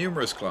most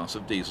numerous class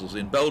of diesels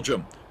in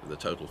Belgium, with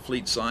a total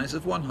fleet size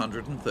of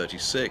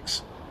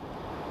 136.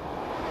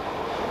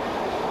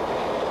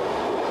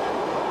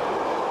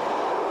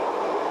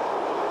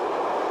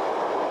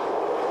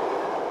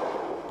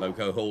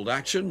 Loco hold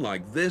action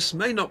like this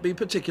may not be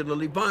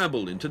particularly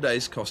viable in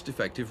today's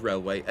cost-effective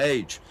railway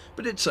age,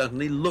 but it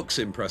certainly looks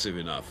impressive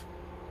enough.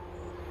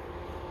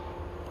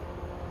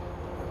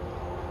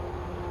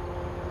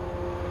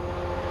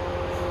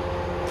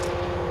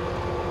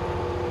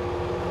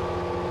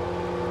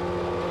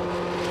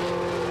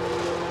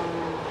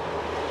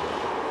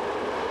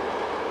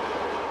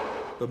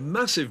 The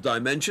massive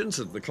dimensions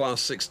of the Class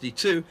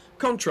 62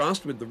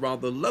 contrast with the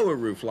rather lower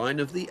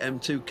roofline of the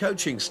M2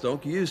 coaching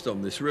stock used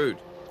on this route.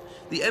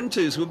 The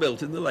M2s were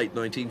built in the late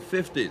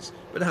 1950s,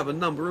 but have a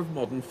number of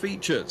modern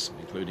features,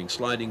 including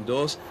sliding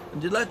doors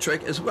and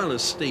electric as well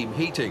as steam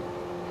heating.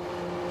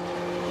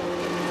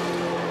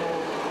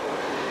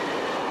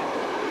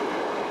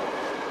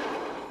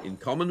 In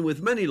common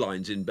with many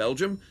lines in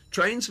Belgium,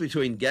 trains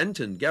between Ghent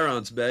and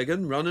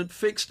Geraardsbergen run at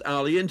fixed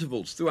hourly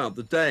intervals throughout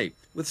the day,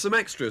 with some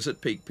extras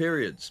at peak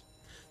periods.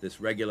 This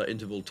regular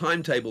interval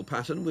timetable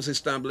pattern was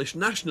established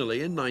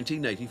nationally in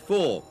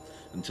 1984.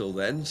 Until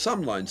then,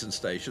 some lines and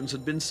stations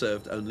had been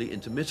served only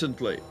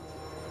intermittently.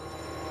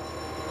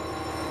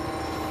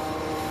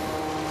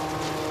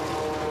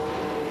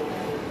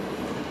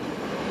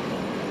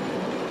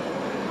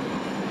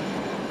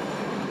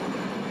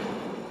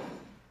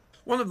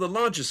 One of the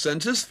largest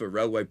centres for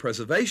railway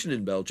preservation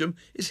in Belgium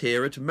is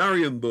here at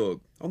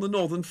Marienburg, on the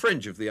northern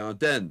fringe of the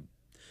Ardennes.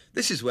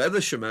 This is where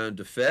the Chemin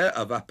de Fer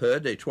à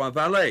Vapeur des Trois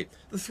Vallées,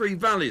 the Three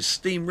Valleys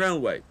steam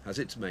railway, has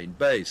its main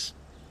base.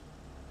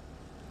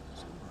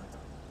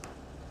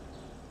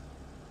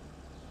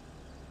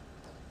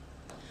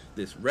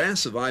 This rare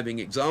surviving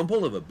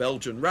example of a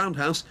Belgian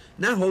roundhouse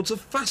now holds a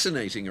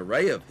fascinating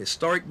array of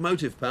historic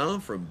motive power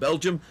from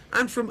Belgium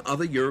and from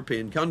other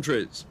European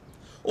countries.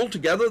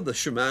 Altogether, the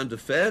Chemin de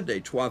Fer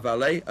des Trois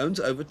Vallées owns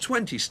over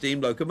 20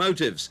 steam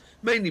locomotives,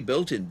 mainly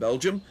built in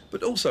Belgium,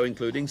 but also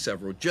including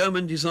several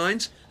German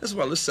designs, as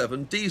well as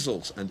 7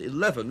 diesels and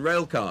 11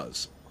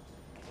 railcars.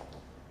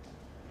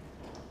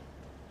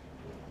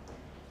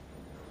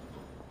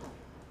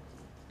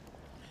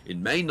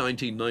 In May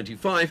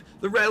 1995,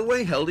 the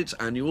railway held its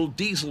annual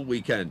Diesel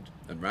Weekend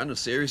and ran a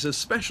series of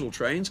special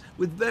trains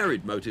with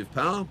varied motive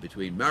power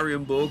between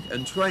Marienburg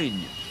and Troyes.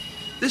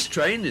 This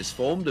train is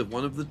formed of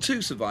one of the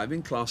 2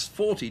 surviving Class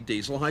 40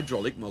 diesel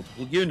hydraulic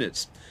multiple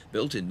units,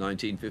 built in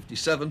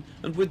 1957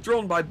 and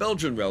withdrawn by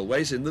Belgian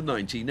railways in the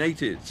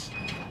 1980s.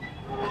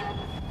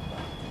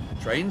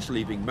 Trains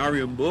leaving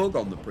Marienburg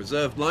on the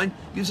preserved line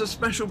use a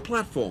special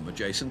platform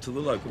adjacent to the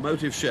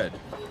locomotive shed.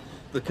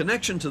 The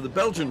connection to the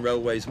Belgian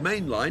Railways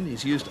main line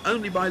is used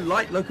only by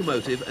light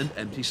locomotive and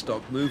empty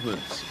stock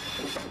movements.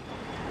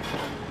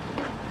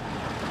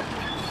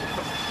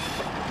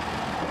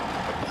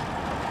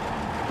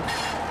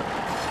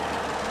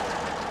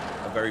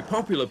 A very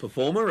popular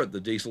performer at the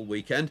Diesel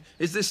Weekend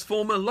is this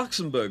former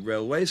Luxembourg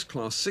Railways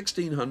Class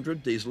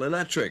 1600 diesel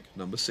electric,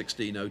 number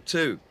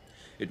 1602.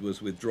 It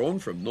was withdrawn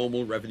from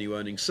normal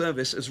revenue-earning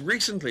service as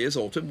recently as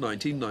autumn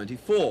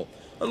 1994,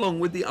 along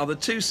with the other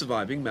 2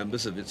 surviving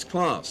members of its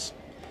class.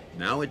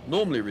 Now it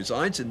normally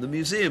resides in the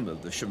museum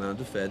of the Chemin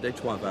de Fer des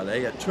Trois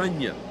Vallées at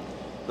Troyes.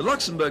 The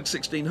Luxembourg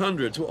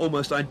 1600s were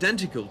almost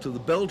identical to the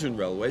Belgian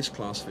Railways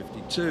Class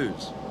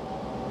 52s.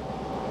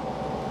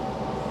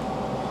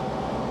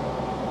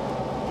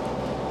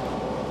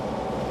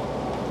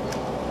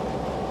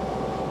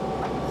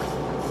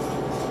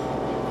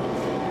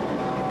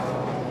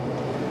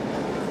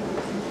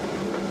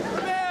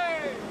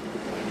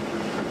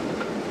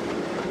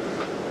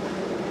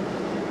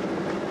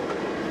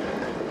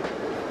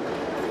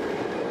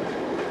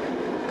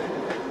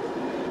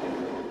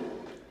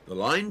 The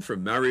line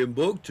from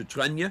Marienburg to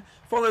Troyes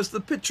follows the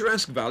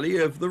picturesque valley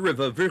of the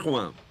river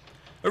Viroin.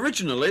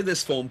 Originally,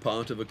 this formed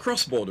part of a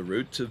cross-border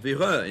route to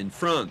Vireux in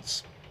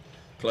France.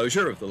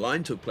 Closure of the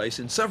line took place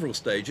in several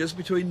stages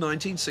between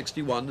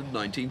 1961 and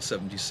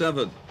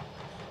 1977.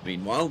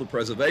 Meanwhile, the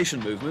preservation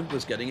movement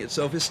was getting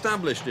itself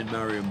established in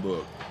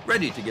Marienburg,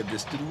 ready to give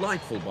this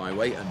delightful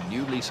byway a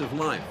new lease of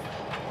life.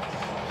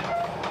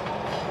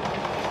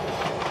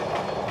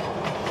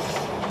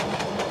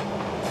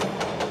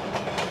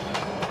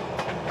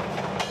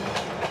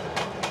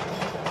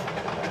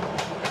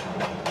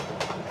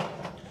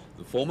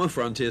 The former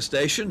frontier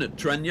station at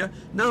Troyes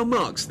now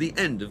marks the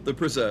end of the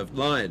preserved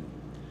line.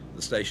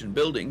 The station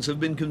buildings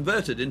have been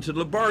converted into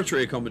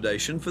laboratory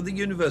accommodation for the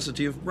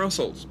University of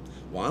Brussels,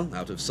 while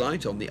out of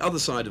sight on the other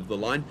side of the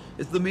line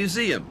is the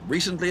museum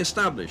recently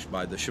established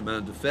by the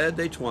Chemin de Fer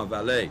des Trois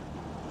Vallées.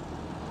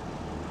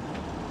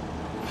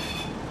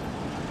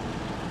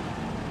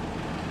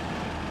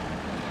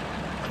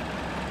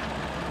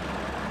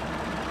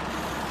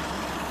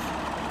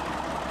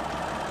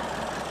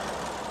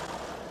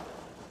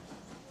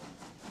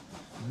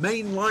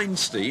 Mainline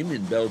steam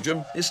in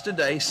Belgium is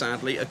today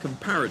sadly a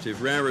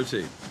comparative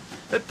rarity.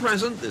 At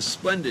present, this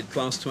splendid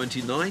Class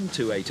 29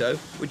 280,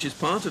 which is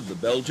part of the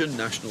Belgian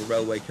National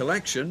Railway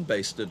Collection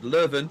based at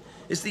Leuven,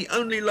 is the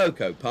only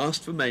loco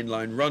passed for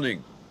mainline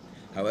running.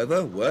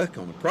 However, work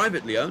on a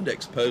privately owned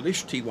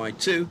ex-Polish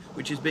TY2,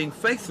 which is being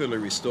faithfully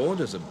restored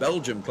as a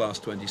Belgium Class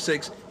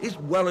 26, is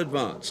well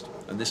advanced,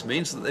 and this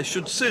means that there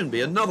should soon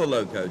be another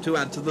loco to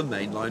add to the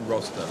mainline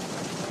roster.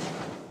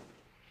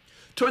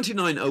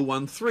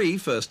 29013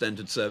 first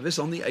entered service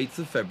on the 8th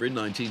of February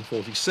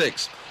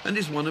 1946 and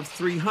is one of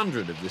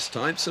 300 of this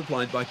type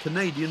supplied by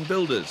Canadian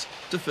builders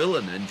to fill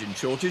an engine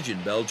shortage in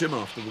Belgium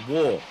after the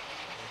war.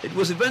 It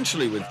was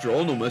eventually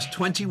withdrawn almost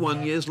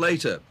 21 years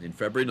later, in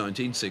February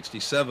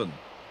 1967.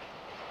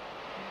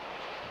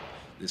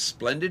 This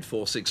splendid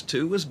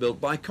 462 was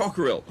built by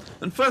Cockerill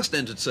and first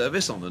entered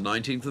service on the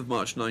 19th of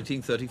March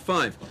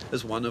 1935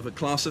 as one of a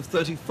class of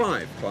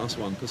 35 Class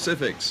 1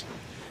 Pacifics.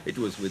 It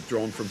was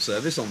withdrawn from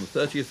service on the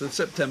 30th of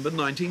September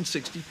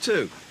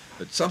 1962,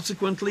 but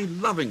subsequently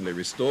lovingly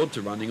restored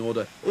to running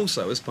order,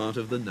 also as part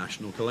of the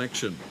National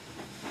Collection.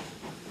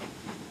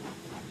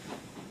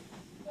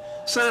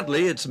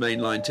 Sadly, its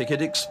mainline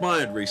ticket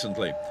expired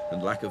recently,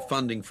 and lack of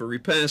funding for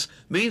repairs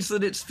means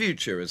that its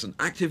future as an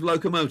active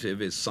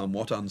locomotive is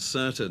somewhat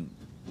uncertain.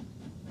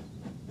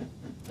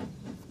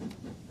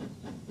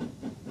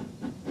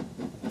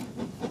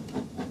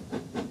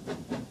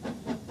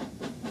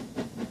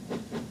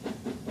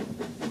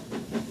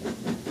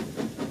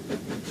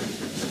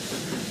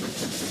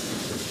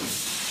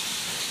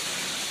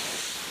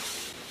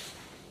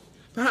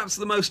 Perhaps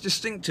the most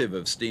distinctive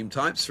of steam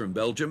types from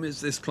Belgium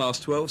is this Class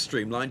 12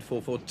 streamlined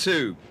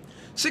 442.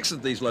 6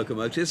 of these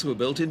locomotives were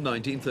built in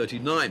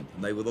 1939,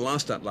 and they were the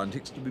last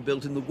Atlantics to be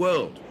built in the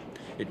world.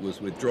 It was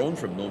withdrawn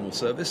from normal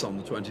service on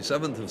the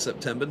 27th of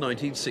September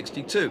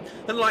 1962,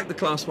 and like the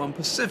Class 1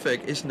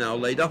 Pacific, is now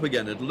laid up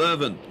again at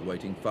Leuven,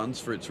 awaiting funds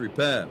for its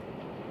repair.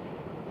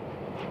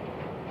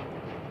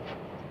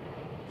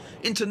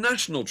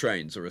 International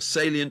trains are a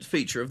salient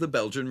feature of the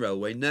Belgian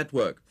railway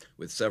network,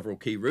 with several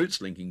key routes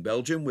linking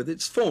Belgium with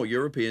its 4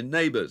 European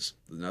neighbours,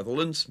 the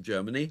Netherlands,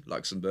 Germany,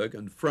 Luxembourg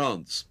and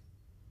France.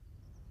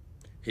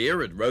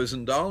 Here at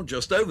Roosendaal,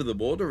 just over the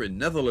border in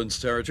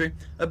Netherlands territory,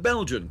 a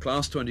Belgian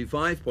Class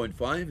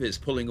 25.5 is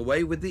pulling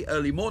away with the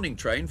early morning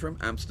train from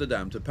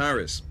Amsterdam to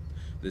Paris.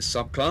 This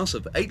subclass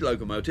of 8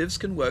 locomotives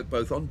can work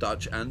both on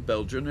Dutch and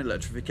Belgian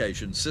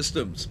electrification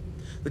systems.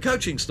 The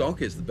coaching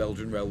stock is the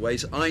Belgian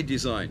Railways I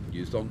design,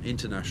 used on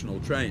international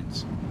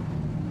trains.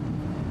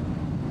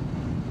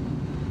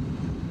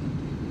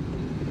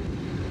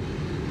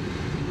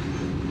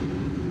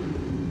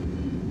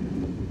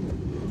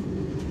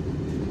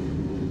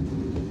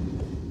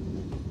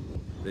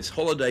 This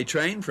holiday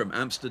train from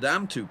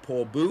Amsterdam to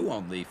Portbou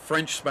on the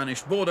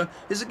French-Spanish border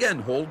is again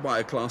hauled by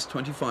a Class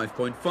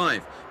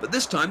 25.5, but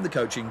this time the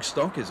coaching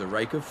stock is a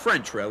rake of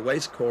French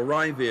Railways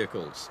Corail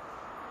vehicles.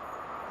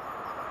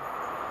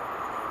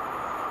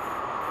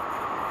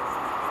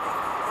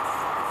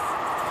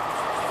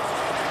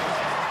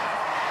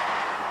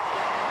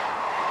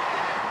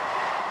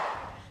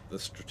 The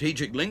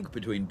strategic link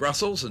between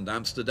Brussels and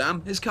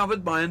Amsterdam is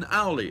covered by an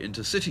hourly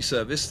intercity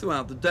service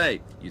throughout the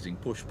day, using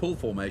push-pull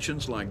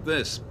formations like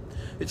this.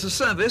 It's a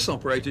service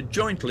operated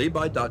jointly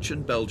by Dutch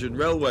and Belgian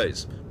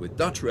railways, with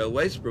Dutch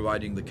railways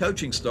providing the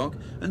coaching stock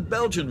and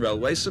Belgian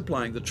railways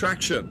supplying the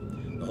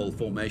traction. The whole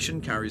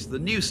formation carries the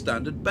new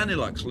standard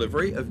Benelux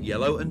livery of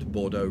yellow and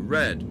Bordeaux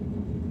red.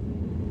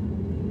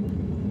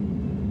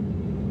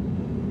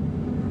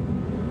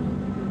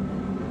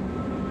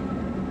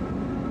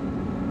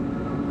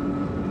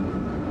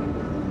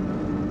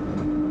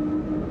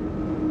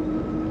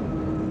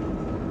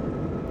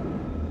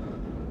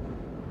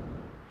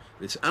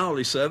 This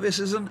hourly service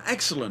is an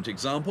excellent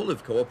example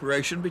of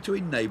cooperation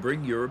between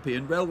neighbouring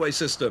European railway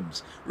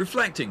systems,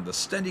 reflecting the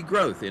steady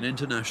growth in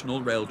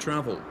international rail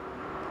travel.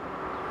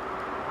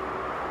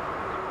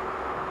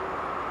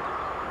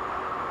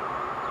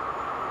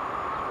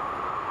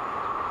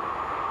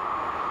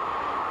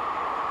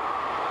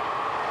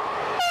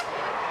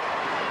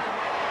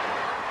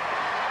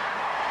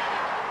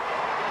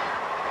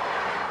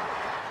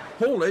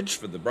 Haulage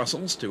for the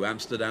Brussels to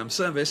Amsterdam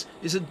service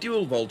is a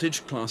dual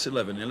voltage Class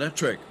 11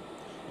 electric.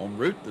 En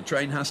route, the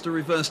train has to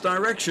reverse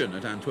direction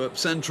at Antwerp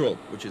Central,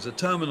 which is a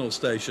terminal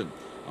station,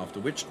 after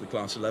which the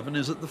Class 11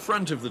 is at the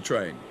front of the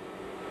train.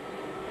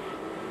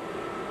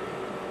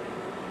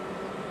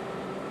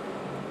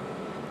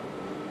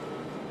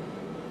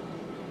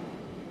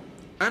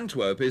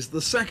 Antwerp is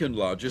the second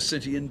largest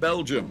city in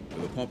Belgium,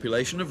 with a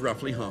population of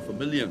roughly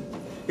 500,000.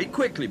 It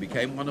quickly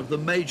became one of the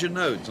major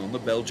nodes on the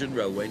Belgian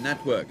railway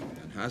network,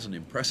 and has an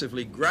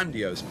impressively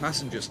grandiose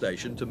passenger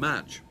station to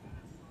match.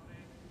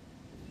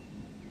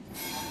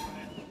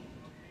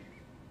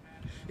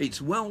 It's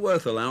well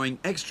worth allowing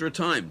extra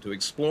time to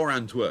explore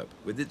Antwerp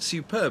with its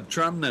superb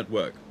tram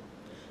network.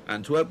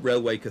 Antwerp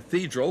Railway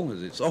Cathedral,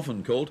 as it's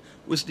often called,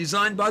 was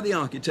designed by the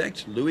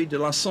architect Louis de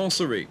la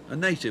Sancerie, a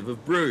native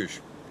of Bruges.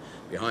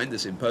 Behind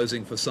this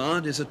imposing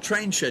facade is a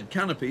train shed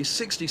canopy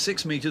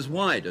 66 metres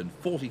wide and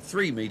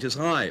 43 metres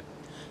high.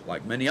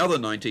 Like many other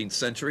 19th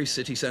century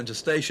city centre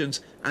stations,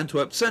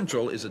 Antwerp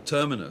Central is a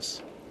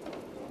terminus.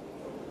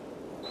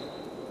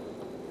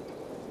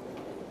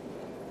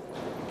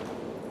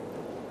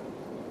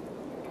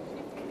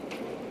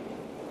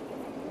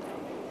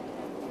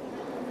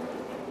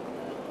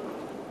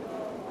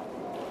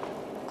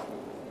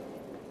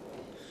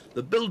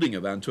 The building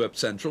of Antwerp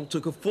Central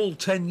took a full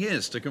 10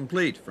 years to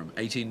complete, from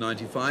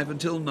 1895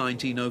 until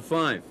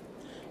 1905.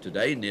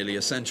 Today, nearly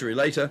a century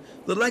later,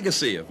 the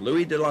legacy of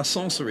Louis de la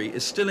Sancerie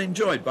is still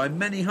enjoyed by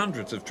many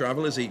hundreds of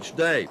travellers each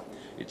day,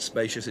 its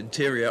spacious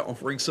interior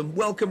offering some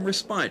welcome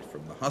respite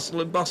from the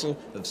hustle and bustle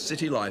of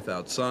city life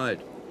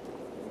outside.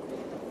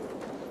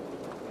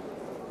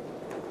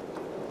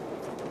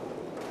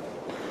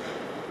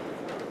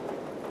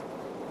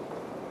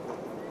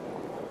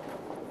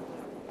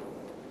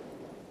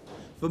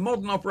 For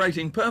modern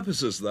operating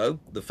purposes, though,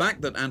 the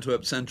fact that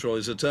Antwerp Central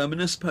is a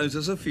terminus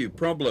poses a few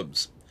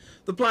problems.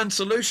 The planned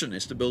solution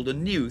is to build a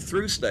new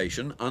through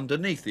station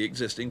underneath the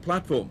existing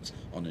platforms,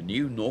 on a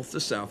new north to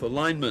south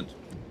alignment.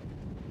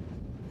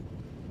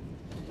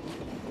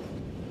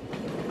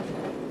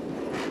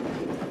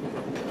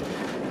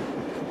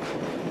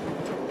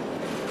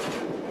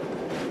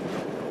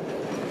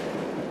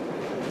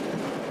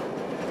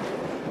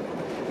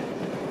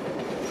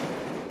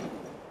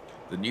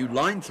 The new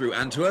line through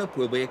Antwerp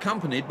will be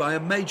accompanied by a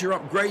major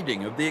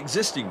upgrading of the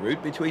existing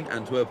route between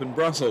Antwerp and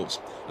Brussels,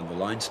 and the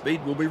line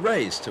speed will be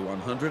raised to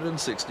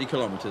 160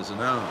 kilometers an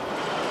hour.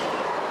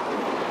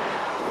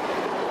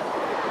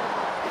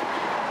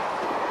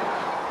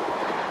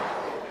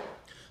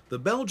 The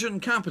Belgian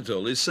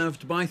capital is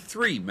served by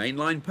 3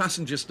 mainline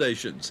passenger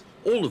stations,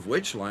 all of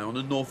which lie on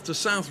a north to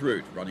south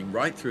route running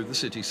right through the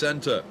city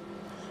centre.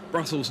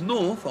 Brussels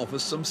North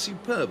offers some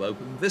superb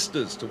open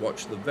vistas to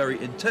watch the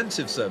very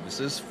intensive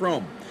services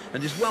from,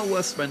 and is well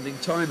worth spending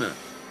time at.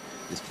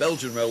 This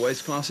Belgian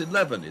Railways Class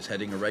 11 is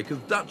heading a rake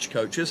of Dutch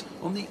coaches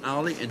on the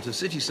hourly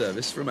intercity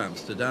service from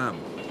Amsterdam.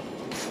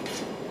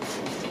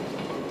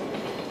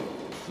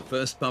 The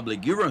first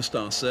public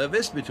Eurostar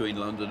service between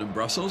London and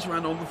Brussels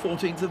ran on the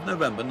 14th of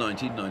November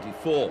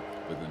 1994,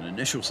 with an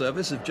initial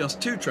service of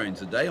just 2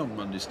 trains a day on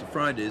Mondays to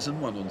Fridays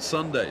and 1 on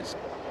Sundays.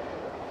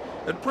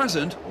 At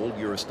present, all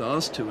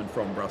Eurostars to and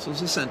from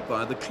Brussels are sent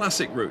via the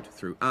classic route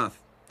through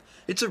Ath.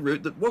 It's a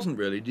route that wasn't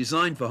really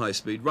designed for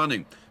high-speed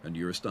running, and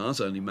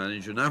Eurostars only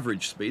manage an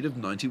average speed of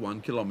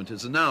 91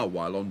 kilometres an hour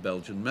while on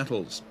Belgian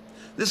metals.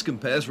 This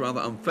compares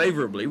rather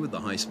unfavourably with the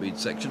high-speed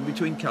section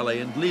between Calais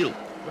and Lille,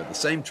 where the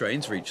same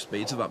trains reach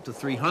speeds of up to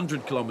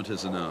 300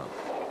 kilometres an hour.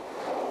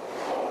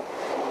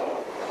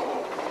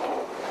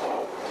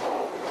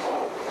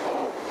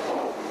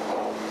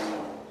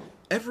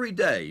 Every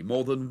day,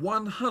 more than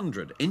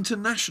 100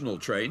 international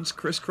trains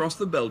crisscross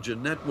the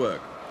Belgian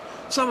network.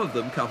 Some of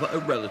them cover a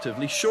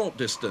relatively short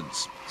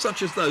distance,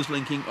 such as those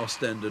linking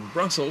Ostend and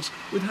Brussels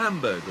with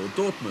Hamburg or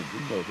Dortmund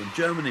in northern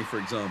Germany, for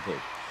example,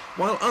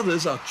 while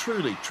others are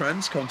truly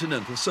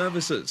transcontinental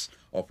services,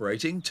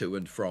 operating to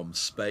and from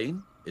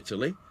Spain,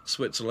 Italy,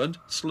 Switzerland,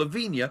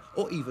 Slovenia,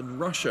 or even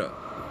Russia.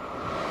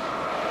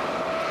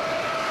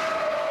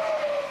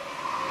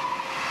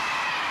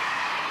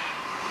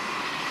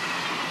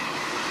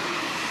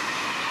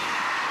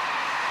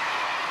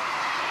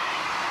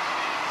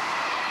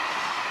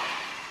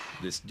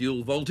 This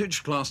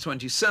dual-voltage Class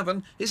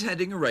 27 is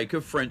heading a rake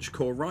of French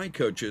Corail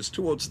coaches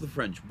towards the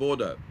French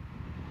border.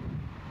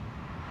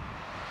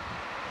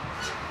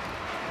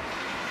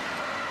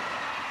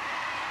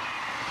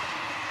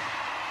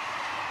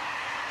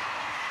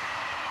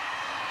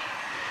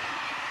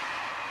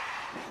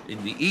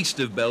 In the east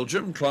of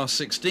Belgium, Class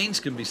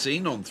 16s can be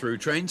seen on through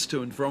trains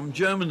to and from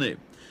Germany.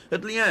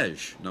 At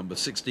Liège, number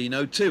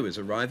 1602 is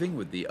arriving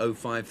with the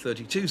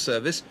 0532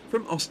 service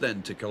from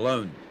Ostend to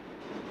Cologne.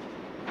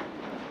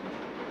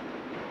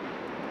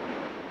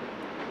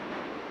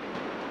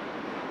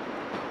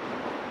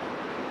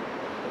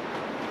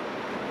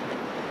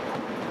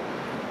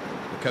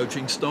 The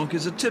coaching stock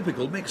is a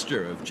typical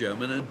mixture of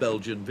German and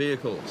Belgian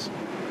vehicles.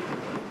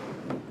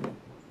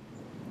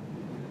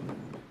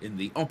 In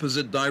the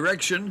opposite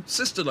direction,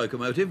 sister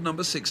locomotive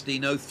number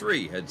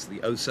 1603 heads the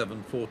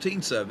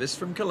 0714 service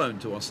from Cologne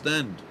to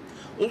Ostend.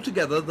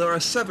 Altogether, there are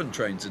 7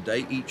 trains a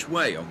day each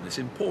way on this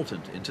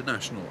important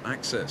international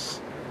axis.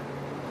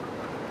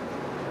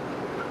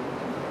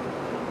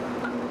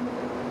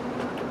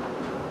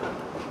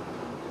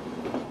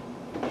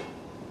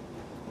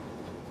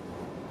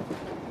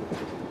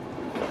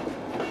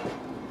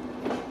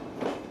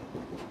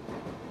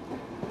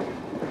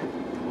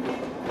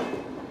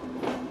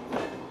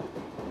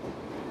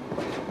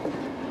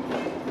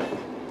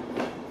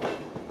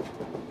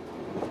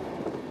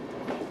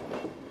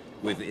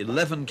 With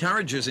 11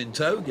 carriages in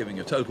tow, giving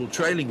a total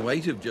trailing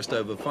weight of just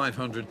over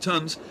 500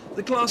 tonnes,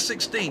 the Class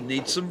 16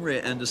 needs some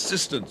rear-end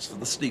assistance for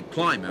the steep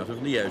climb out of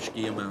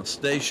Liège-Guillemins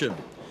station.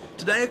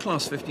 Today a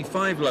Class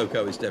 55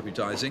 loco is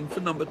deputising for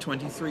number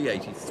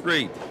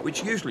 2383,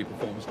 which usually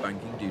performs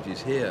banking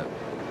duties here.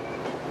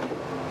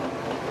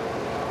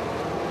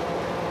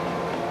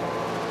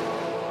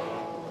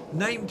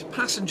 Named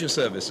passenger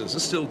services are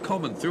still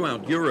common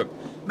throughout Europe,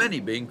 many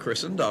being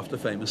christened after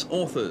famous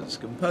authors,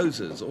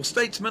 composers or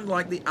statesmen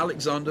like the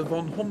Alexander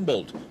von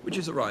Humboldt, which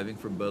is arriving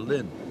from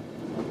Berlin.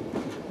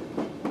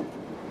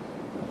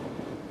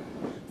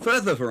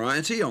 Further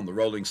variety on the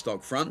rolling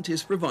stock front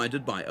is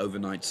provided by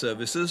overnight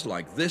services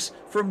like this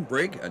from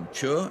Brig and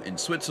Chur in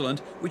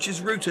Switzerland, which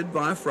is routed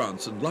via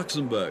France and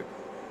Luxembourg.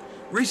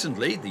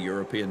 Recently, the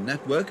European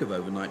network of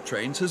overnight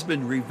trains has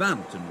been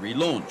revamped and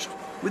relaunched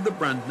with the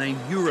brand name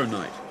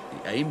Euronight,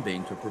 the aim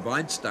being to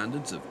provide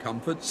standards of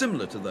comfort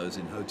similar to those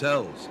in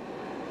hotels.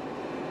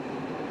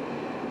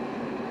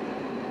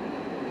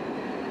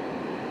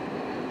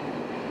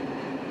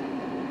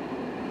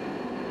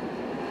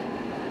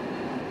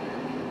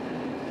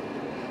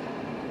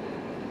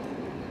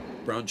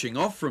 Branching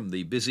off from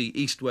the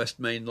busy east-west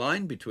main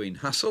line between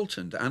Hasselt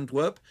and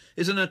Antwerp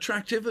is an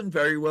attractive and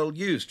very well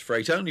used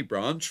freight-only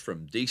branch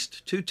from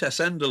Diest to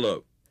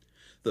Tessenderlo.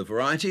 The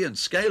variety and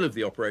scale of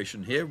the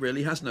operation here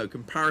really has no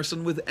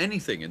comparison with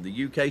anything in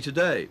the UK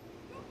today.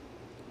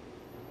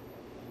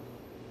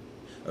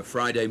 A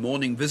Friday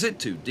morning visit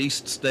to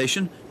Diest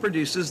station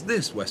produces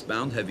this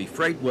westbound heavy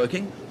freight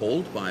working,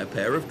 hauled by a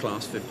pair of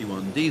Class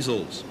 51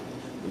 diesels.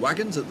 The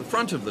wagons at the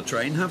front of the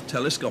train have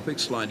telescopic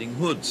sliding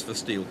hoods for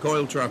steel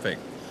coil traffic,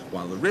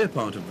 while the rear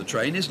part of the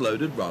train is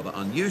loaded rather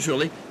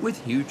unusually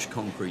with huge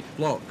concrete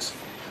blocks.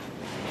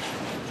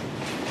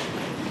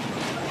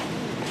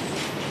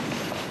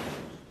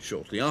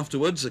 Shortly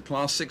afterwards, a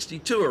Class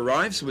 62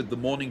 arrives with the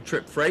morning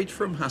trip freight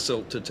from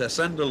Hasselt to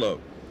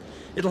Tessenderlo.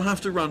 It'll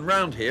have to run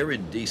round here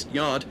in Diest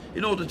Yard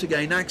in order to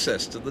gain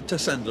access to the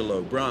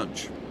Tessenderlo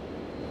branch.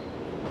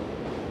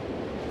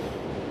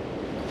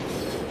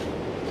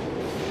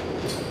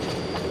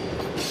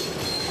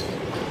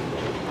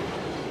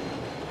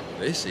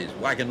 This is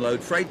wagon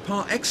load freight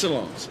par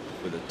excellence,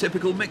 with a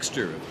typical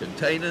mixture of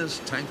containers,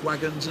 tank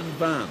wagons and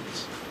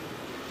vans.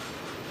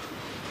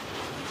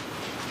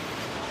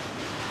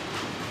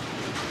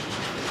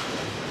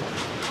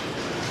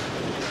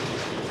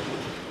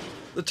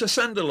 The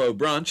Tessenderlo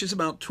branch is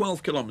about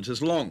 12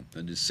 kilometres long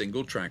and is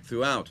single track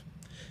throughout.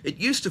 It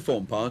used to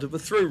form part of a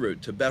through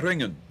route to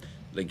Beringen,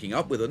 linking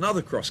up with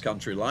another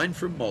cross-country line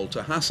from Mol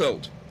to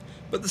Hasselt.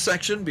 But the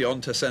section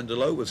beyond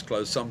Tessenderlo was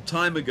closed some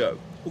time ago,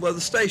 although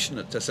the station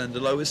at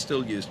Tessenderlo is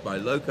still used by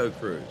loco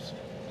crews.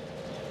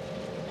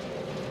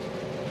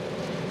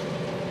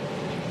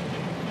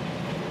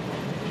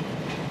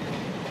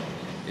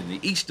 In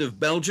the east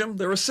of Belgium,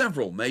 there are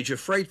several major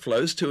freight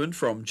flows to and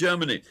from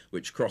Germany,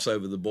 which cross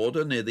over the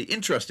border near the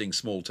interesting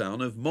small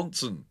town of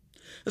Montzen.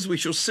 As we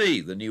shall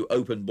see, the new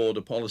open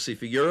border policy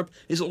for Europe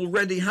is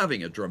already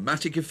having a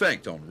dramatic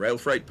effect on rail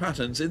freight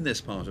patterns in this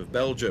part of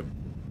Belgium.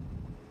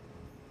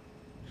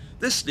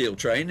 This steel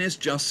train is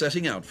just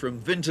setting out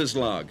from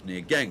Winterslag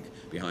near Genk,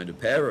 behind a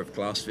pair of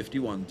Class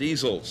 51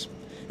 diesels.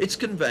 It's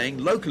conveying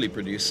locally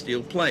produced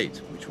steel plate,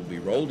 which will be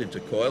rolled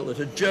into coil at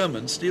a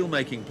German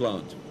steelmaking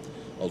plant.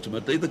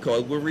 Ultimately, the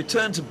coil will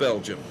return to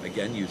Belgium,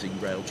 again using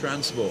rail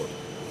transport.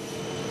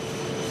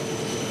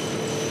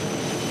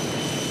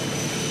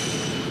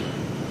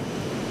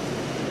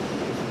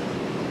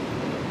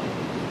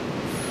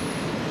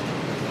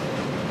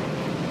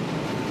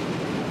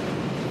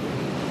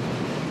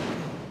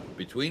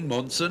 Between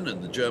Montzen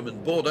and the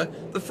German border,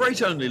 the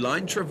freight-only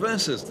line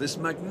traverses this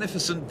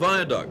magnificent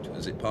viaduct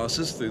as it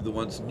passes through the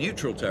once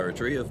neutral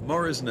territory of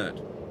Moresnet.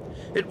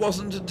 It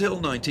wasn't until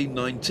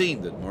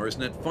 1919 that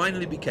Moresnet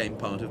finally became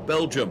part of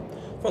Belgium,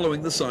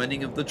 following the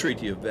signing of the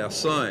Treaty of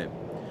Versailles.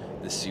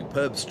 This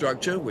superb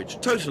structure,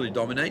 which totally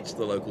dominates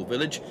the local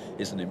village,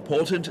 is an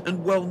important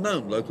and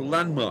well-known local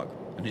landmark,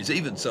 and is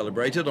even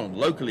celebrated on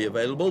locally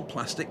available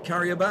plastic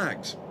carrier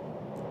bags.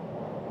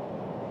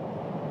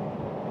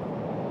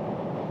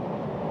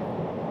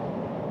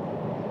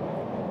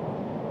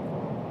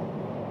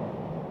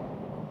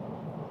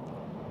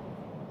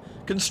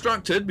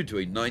 Constructed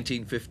between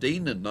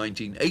 1915 and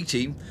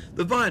 1918,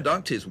 the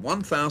viaduct is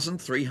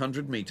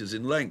 1,300 metres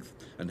in length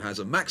and has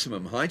a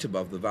maximum height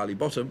above the valley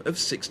bottom of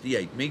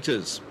 68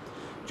 metres.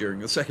 During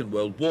the Second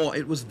World War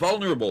it was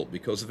vulnerable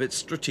because of its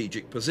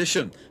strategic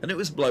position, and it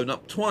was blown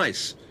up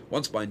twice,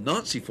 once by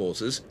Nazi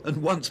forces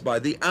and once by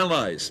the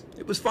Allies.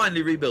 It was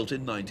finally rebuilt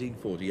in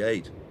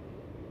 1948.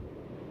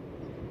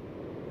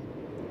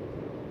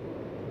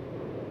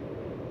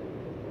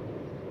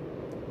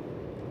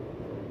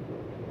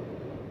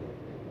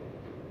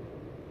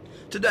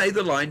 Today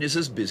the line is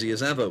as busy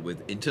as ever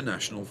with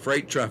international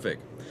freight traffic.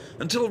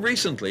 Until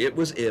recently it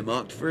was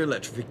earmarked for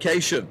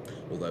electrification,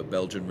 although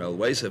Belgian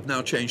railways have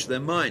now changed their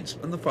minds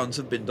and the funds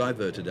have been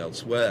diverted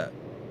elsewhere.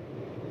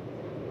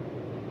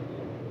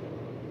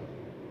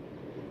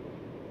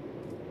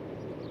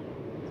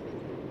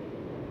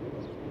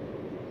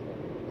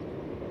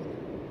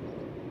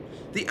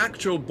 The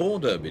actual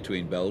border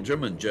between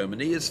Belgium and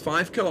Germany is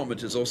 5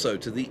 kilometres or so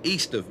to the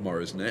east of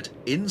Moresnet,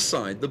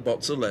 inside the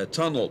Botselaer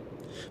tunnel.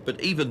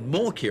 But even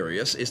more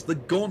curious is the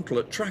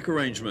gauntlet track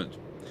arrangement.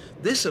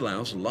 This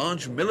allows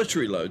large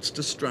military loads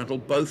to straddle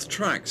both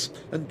tracks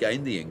and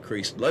gain the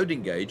increased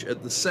loading gauge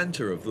at the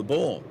centre of the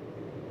bore.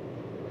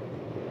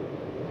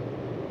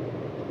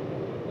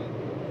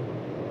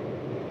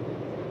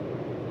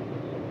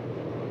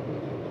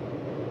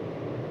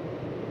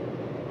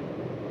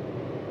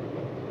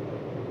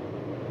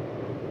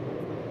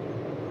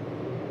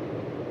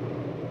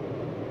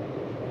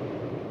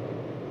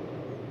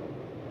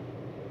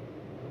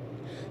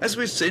 As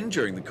we've seen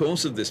during the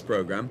course of this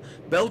programme,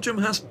 Belgium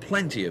has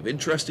plenty of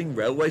interesting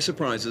railway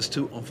surprises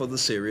to offer the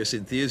serious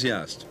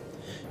enthusiast.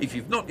 If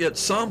you've not yet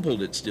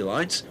sampled its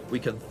delights, we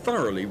can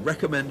thoroughly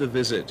recommend a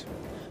visit.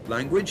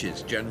 Language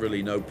is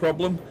generally no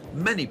problem,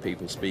 many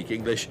people speak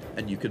English,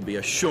 and you can be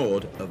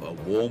assured of a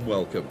warm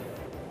welcome.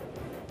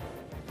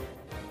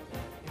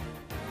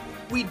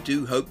 We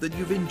do hope that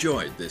you've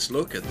enjoyed this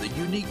look at the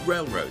unique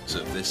railroads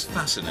of this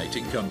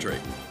fascinating country.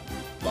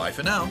 Bye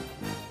for now.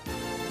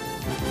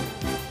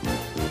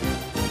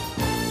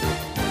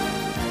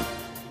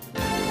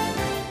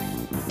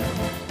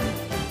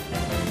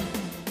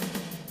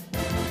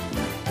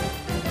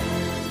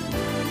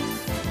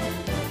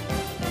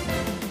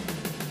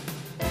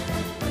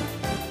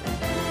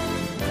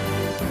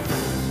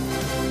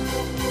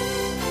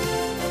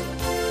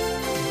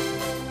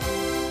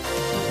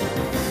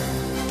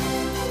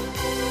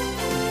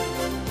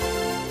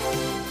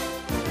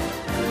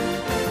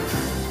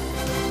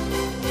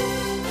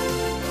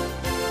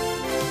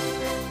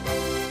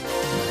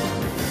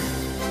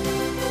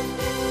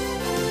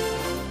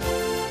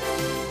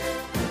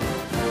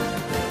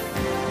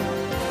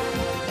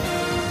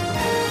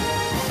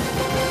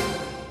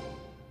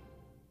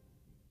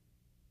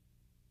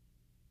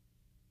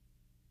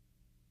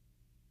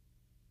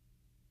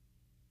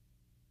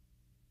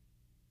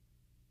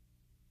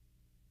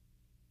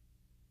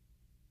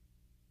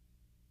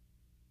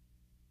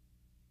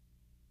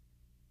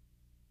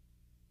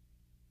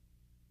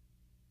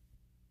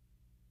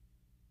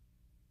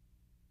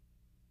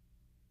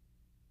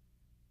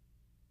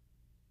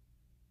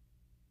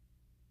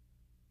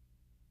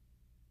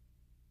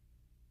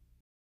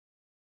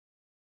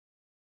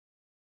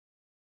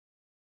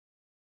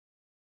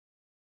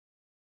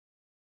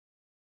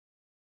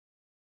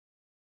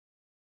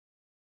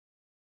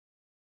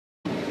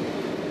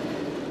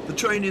 The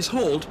train is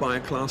hauled by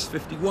a Class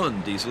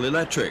 51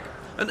 diesel-electric,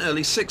 an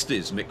early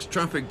 60s mixed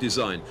traffic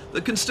design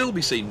that can still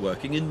be seen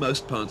working in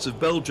most parts of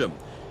Belgium,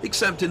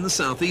 except in the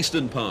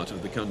southeastern part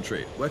of the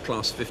country, where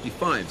Class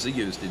 55s are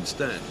used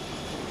instead.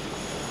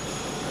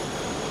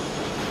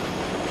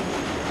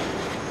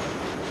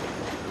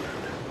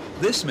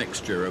 This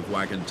mixture of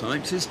wagon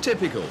types is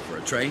typical for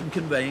a train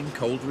conveying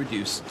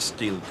cold-reduced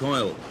steel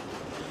coil.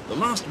 The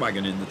last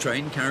wagon in the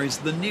train carries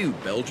the new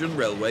Belgian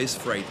Railways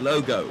freight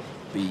logo,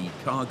 B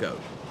Cargo.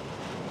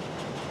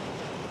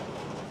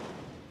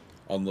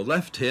 On the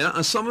left here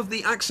are some of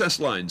the access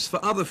lines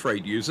for other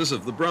freight users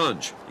of the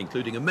branch,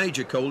 including a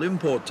major coal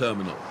import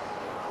terminal.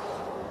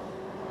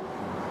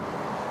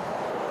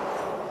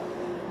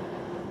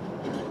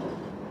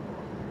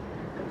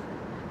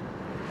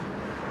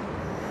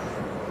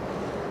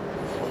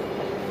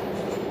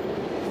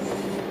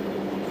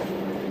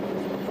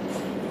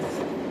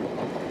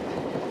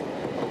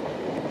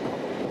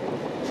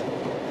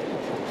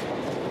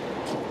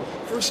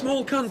 For a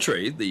small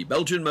country, the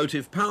Belgian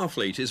motive power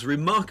fleet is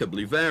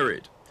remarkably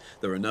varied.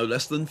 There are no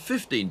less than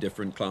 15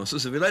 different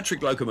classes of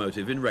electric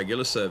locomotive in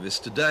regular service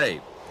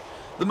today.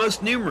 The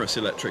most numerous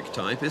electric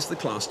type is the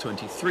Class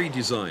 23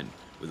 design,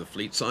 with a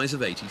fleet size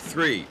of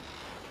 83.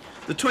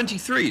 The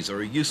 23s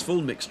are a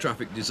useful mixed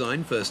traffic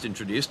design first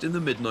introduced in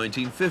the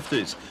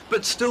mid-1950s,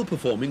 but still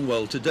performing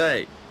well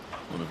today.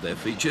 One of their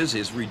features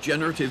is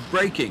regenerative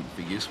braking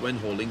for use when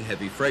hauling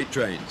heavy freight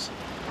trains.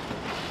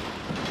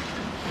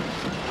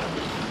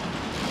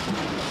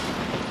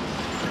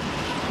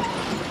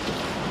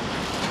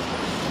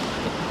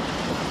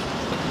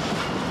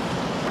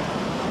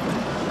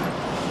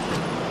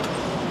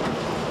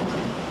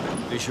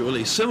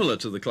 Visually similar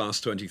to the Class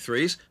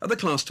 23s are the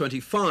Class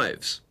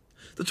 25s.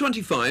 The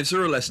 25s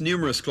are a less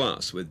numerous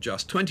class, with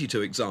just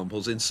 22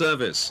 examples in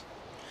service.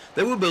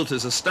 They were built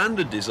as a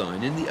standard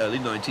design in the early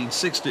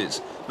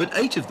 1960s, but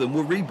 8 of them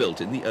were rebuilt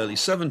in the early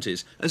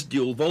 70s as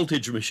dual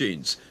voltage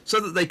machines,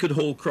 so that they could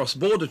haul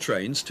cross-border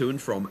trains to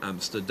and from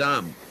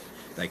Amsterdam.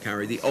 They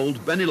carry the old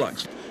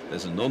Benelux.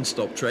 There's a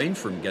non-stop train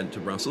from Ghent to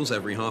Brussels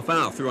every half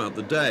hour throughout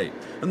the day,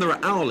 and there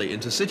are hourly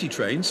intercity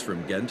trains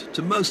from Ghent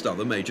to most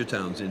other major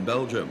towns in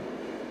Belgium.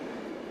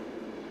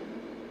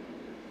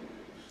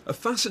 A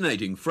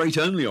fascinating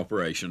freight-only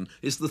operation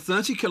is the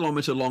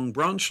 30-kilometre-long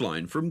branch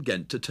line from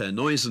Ghent to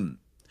Terneuzen.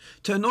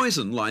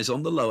 Terneuzen lies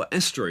on the lower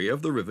estuary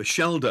of the river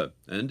Schelde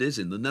and is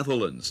in the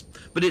Netherlands,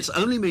 but its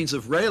only means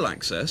of rail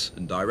access,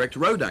 and direct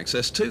road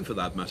access too for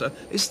that matter,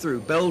 is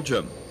through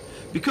Belgium.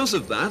 Because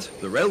of that,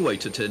 the railway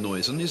to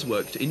Terneuzen is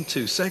worked in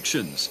 2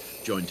 sections,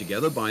 joined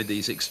together by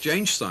these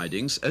exchange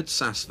sidings at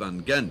Saas van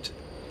Ghent.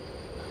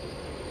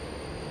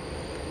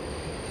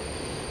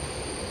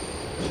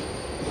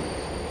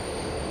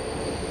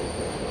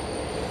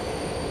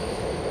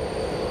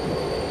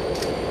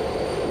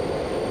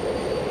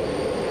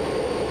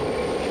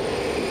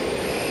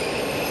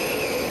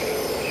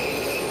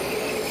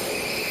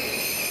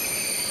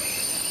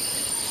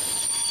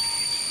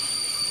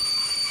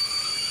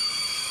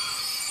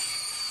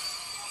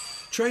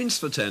 Trains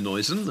for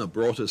Terneuzen are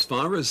brought as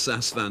far as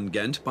Saas van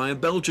Ghent by a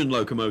Belgian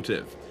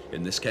locomotive,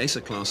 in this case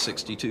a Class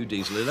 62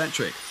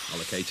 diesel-electric,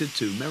 allocated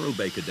to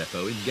Merelbeke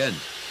depot in Ghent.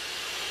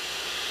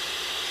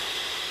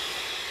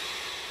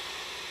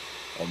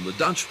 On the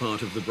Dutch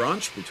part of the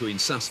branch, between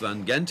Saas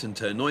van Ghent and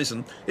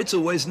Terneuzen, it's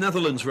always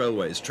Netherlands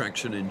Railways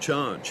traction in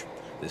charge.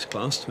 This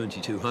Class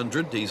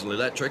 2200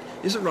 diesel-electric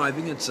is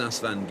arriving at Saas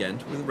van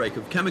Ghent with a rake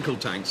of chemical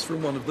tanks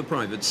from one of the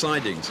private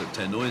sidings at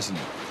Terneuzen.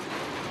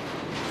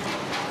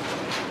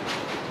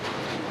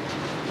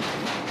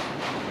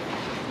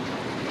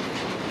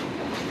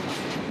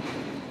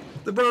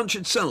 The branch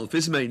itself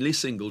is mainly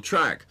single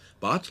track,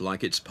 but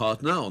like its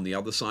partner on the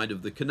other side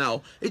of the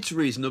canal, it's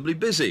reasonably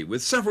busy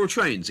with several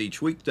trains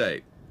each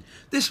weekday.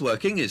 This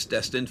working is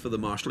destined for the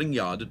marshalling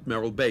yard at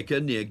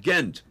Merelbeke near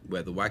Ghent,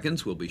 where the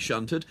wagons will be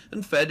shunted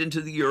and fed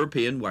into the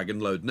European wagon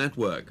load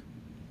network.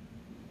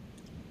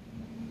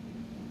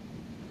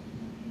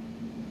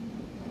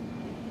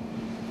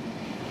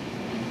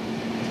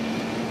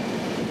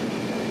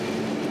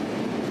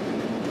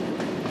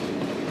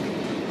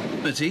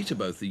 To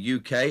both the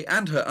UK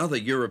and her other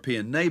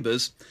European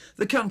neighbours,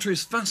 the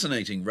country's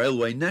fascinating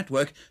railway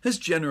network has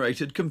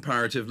generated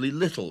comparatively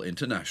little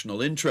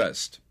international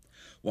interest.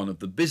 One of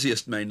the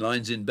busiest main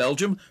lines in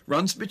Belgium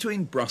runs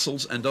between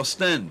Brussels and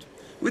Ostend,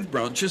 with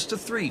branches to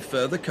 3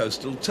 further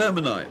coastal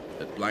termini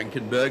at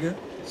Blankenberge,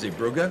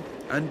 Zeebrugge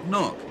and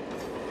Knock.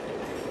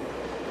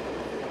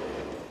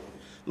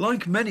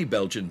 Like many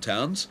Belgian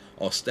towns,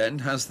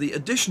 Ostend has the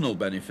additional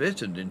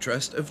benefit and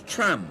interest of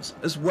trams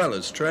as well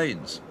as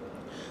trains.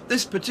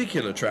 This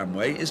particular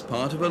tramway is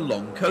part of a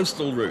long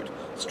coastal route,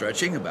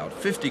 stretching about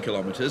 50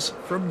 kilometres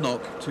from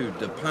Knock to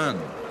De Pan.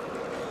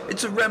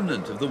 It's a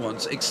remnant of the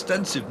once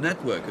extensive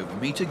network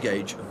of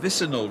metre-gauge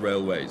vicinal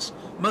railways,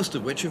 most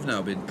of which have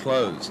now been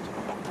closed.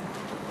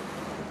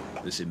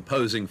 This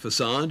imposing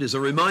facade is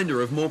a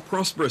reminder of more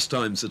prosperous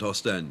times at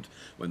Ostend,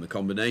 when the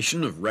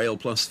combination of rail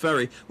plus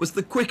ferry was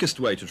the quickest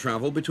way to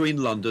travel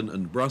between London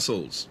and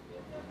Brussels.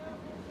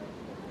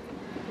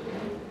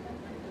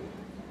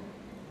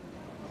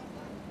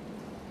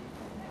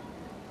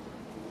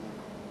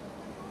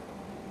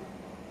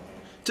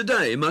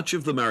 Today, much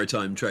of the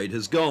maritime trade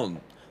has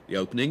gone. The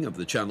opening of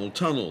the Channel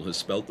Tunnel has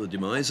spelt the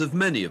demise of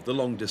many of the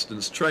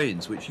long-distance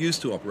trains which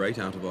used to operate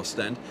out of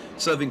Ostend,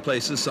 serving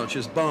places such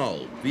as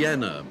Bâle,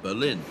 Vienna,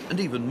 Berlin and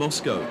even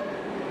Moscow.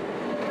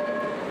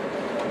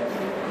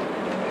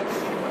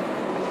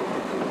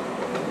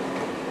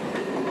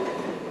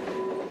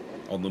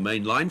 On the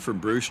main line from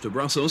Bruges to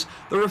Brussels,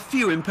 there are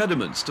few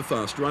impediments to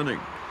fast running.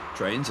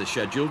 Trains are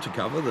scheduled to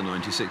cover the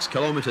 96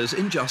 kilometres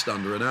in just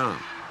under an hour.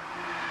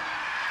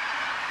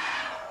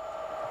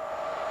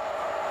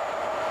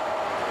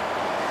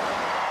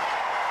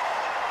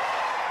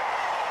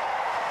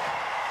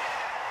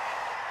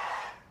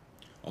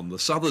 On the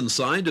southern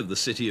side of the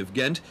city of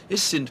Ghent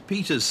is St.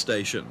 Peter's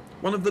station,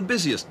 one of the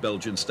busiest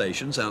Belgian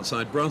stations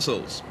outside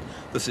Brussels.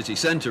 The city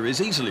centre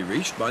is easily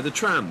reached by the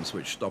trams,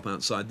 which stop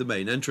outside the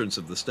main entrance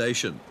of the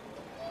station.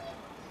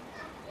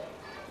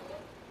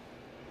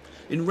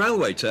 In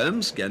railway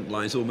terms, Ghent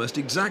lies almost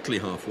exactly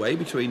halfway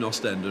between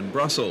Ostend and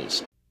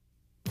Brussels.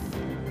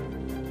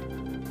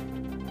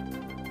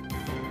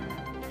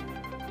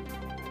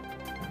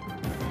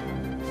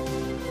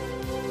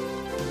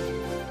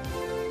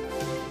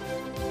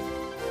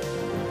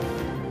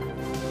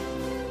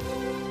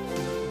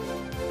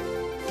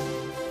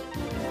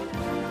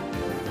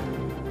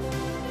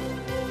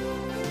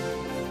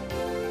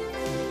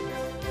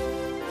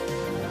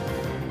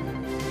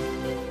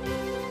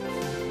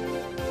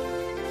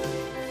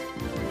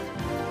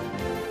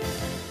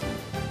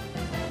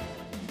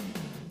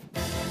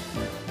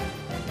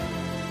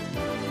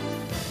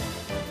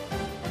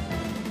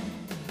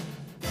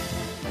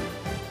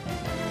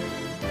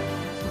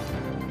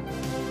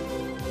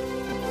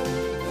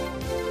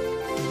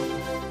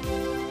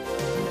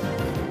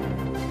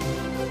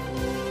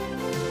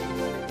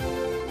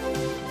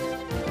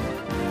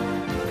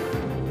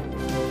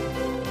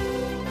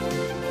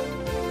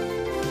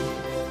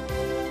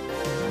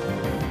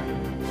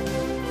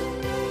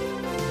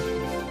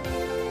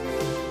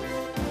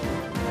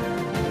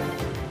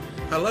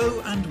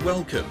 Hello and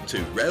welcome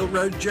to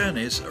Railroad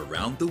Journeys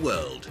Around the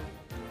World.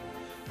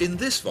 In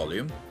this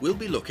volume, we'll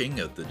be looking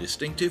at the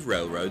distinctive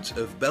railroads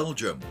of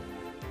Belgium.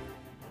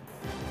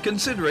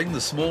 Considering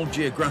the small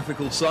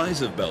geographical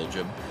size of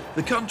Belgium,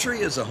 the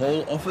country as a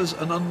whole offers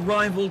an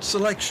unrivaled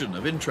selection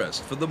of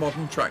interest for the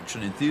modern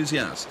traction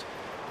enthusiast.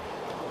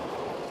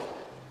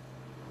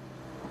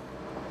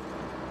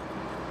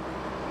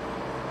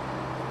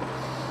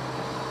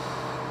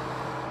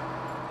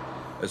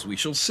 As we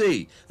shall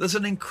see, there's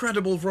an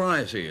incredible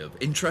variety of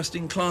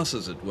interesting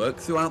classes at work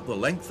throughout the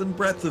length and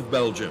breadth of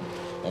Belgium,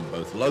 on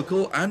both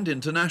local and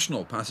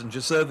international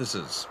passenger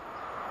services.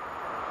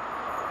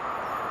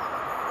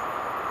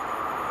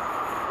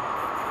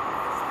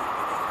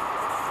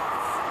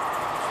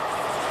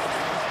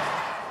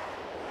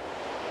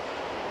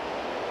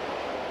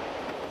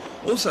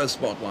 Also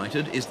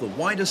spotlighted is the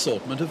wide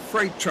assortment of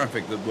freight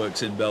traffic that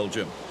works in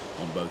Belgium,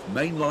 on both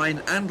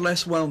mainline and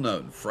less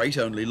well-known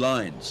freight-only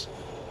lines.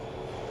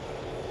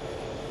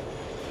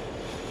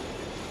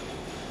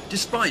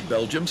 Despite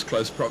Belgium's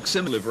close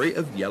proximity livery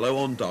of yellow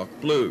on dark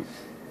blue.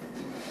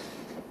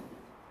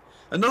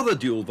 Another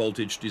dual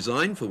voltage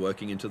design for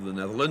working into the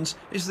Netherlands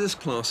is this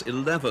Class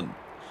 11.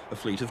 A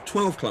fleet of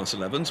 12 Class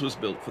 11s was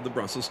built for the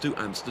Brussels to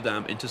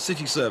Amsterdam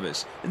intercity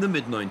service in the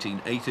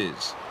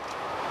mid-1980s.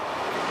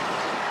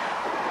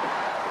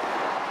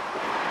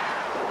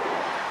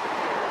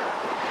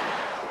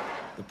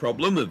 The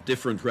problem of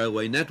different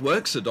railway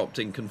networks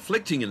adopting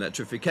conflicting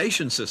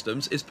electrification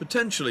systems is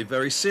potentially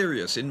very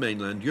serious in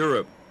mainland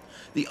Europe.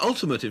 The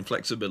ultimate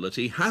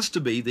inflexibility has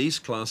to be these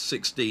Class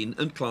 16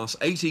 and Class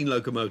 18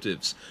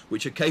 locomotives,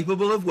 which are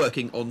capable of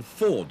working on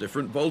 4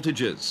 different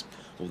voltages,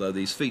 although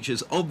these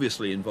features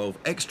obviously involve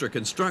extra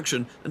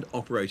construction and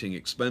operating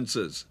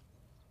expenses.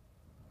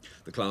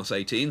 The Class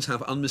 18s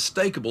have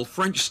unmistakable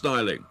French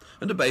styling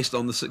and are based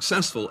on the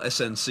successful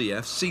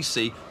SNCF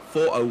CC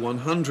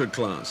 40100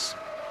 class.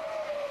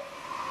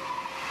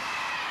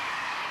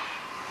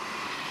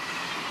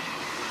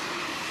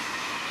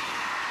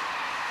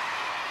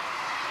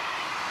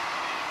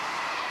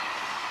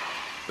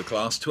 The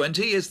Class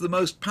 20 is the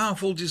most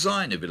powerful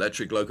design of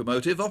electric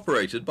locomotive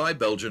operated by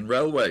Belgian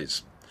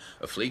railways.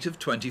 A fleet of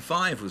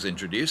 25 was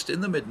introduced in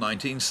the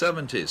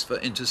mid-1970s for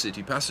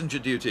intercity passenger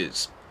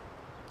duties.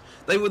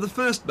 They were the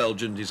first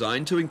Belgian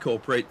design to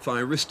incorporate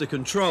thyristor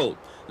control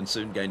and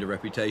soon gained a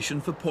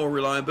reputation for poor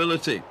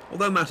reliability,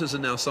 although matters are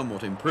now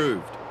somewhat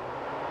improved.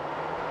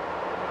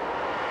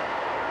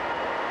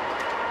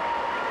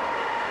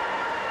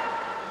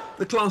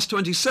 The Class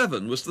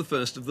 27 was the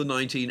first of the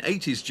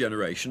 1980s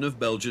generation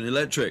of Belgian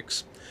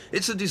electrics.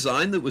 It's a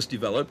design that was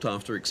developed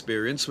after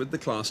experience with the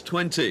Class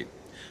 20.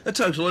 A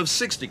total of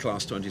 60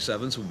 Class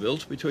 27s were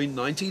built between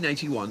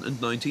 1981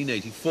 and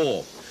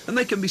 1984, and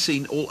they can be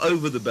seen all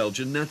over the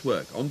Belgian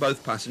network on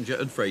both passenger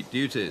and freight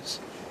duties.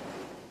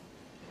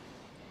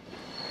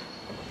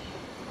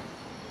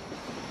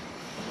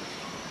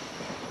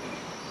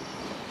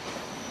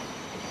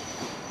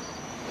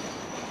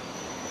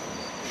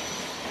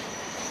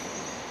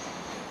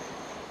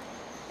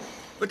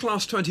 The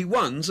Class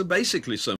 21s are basically similar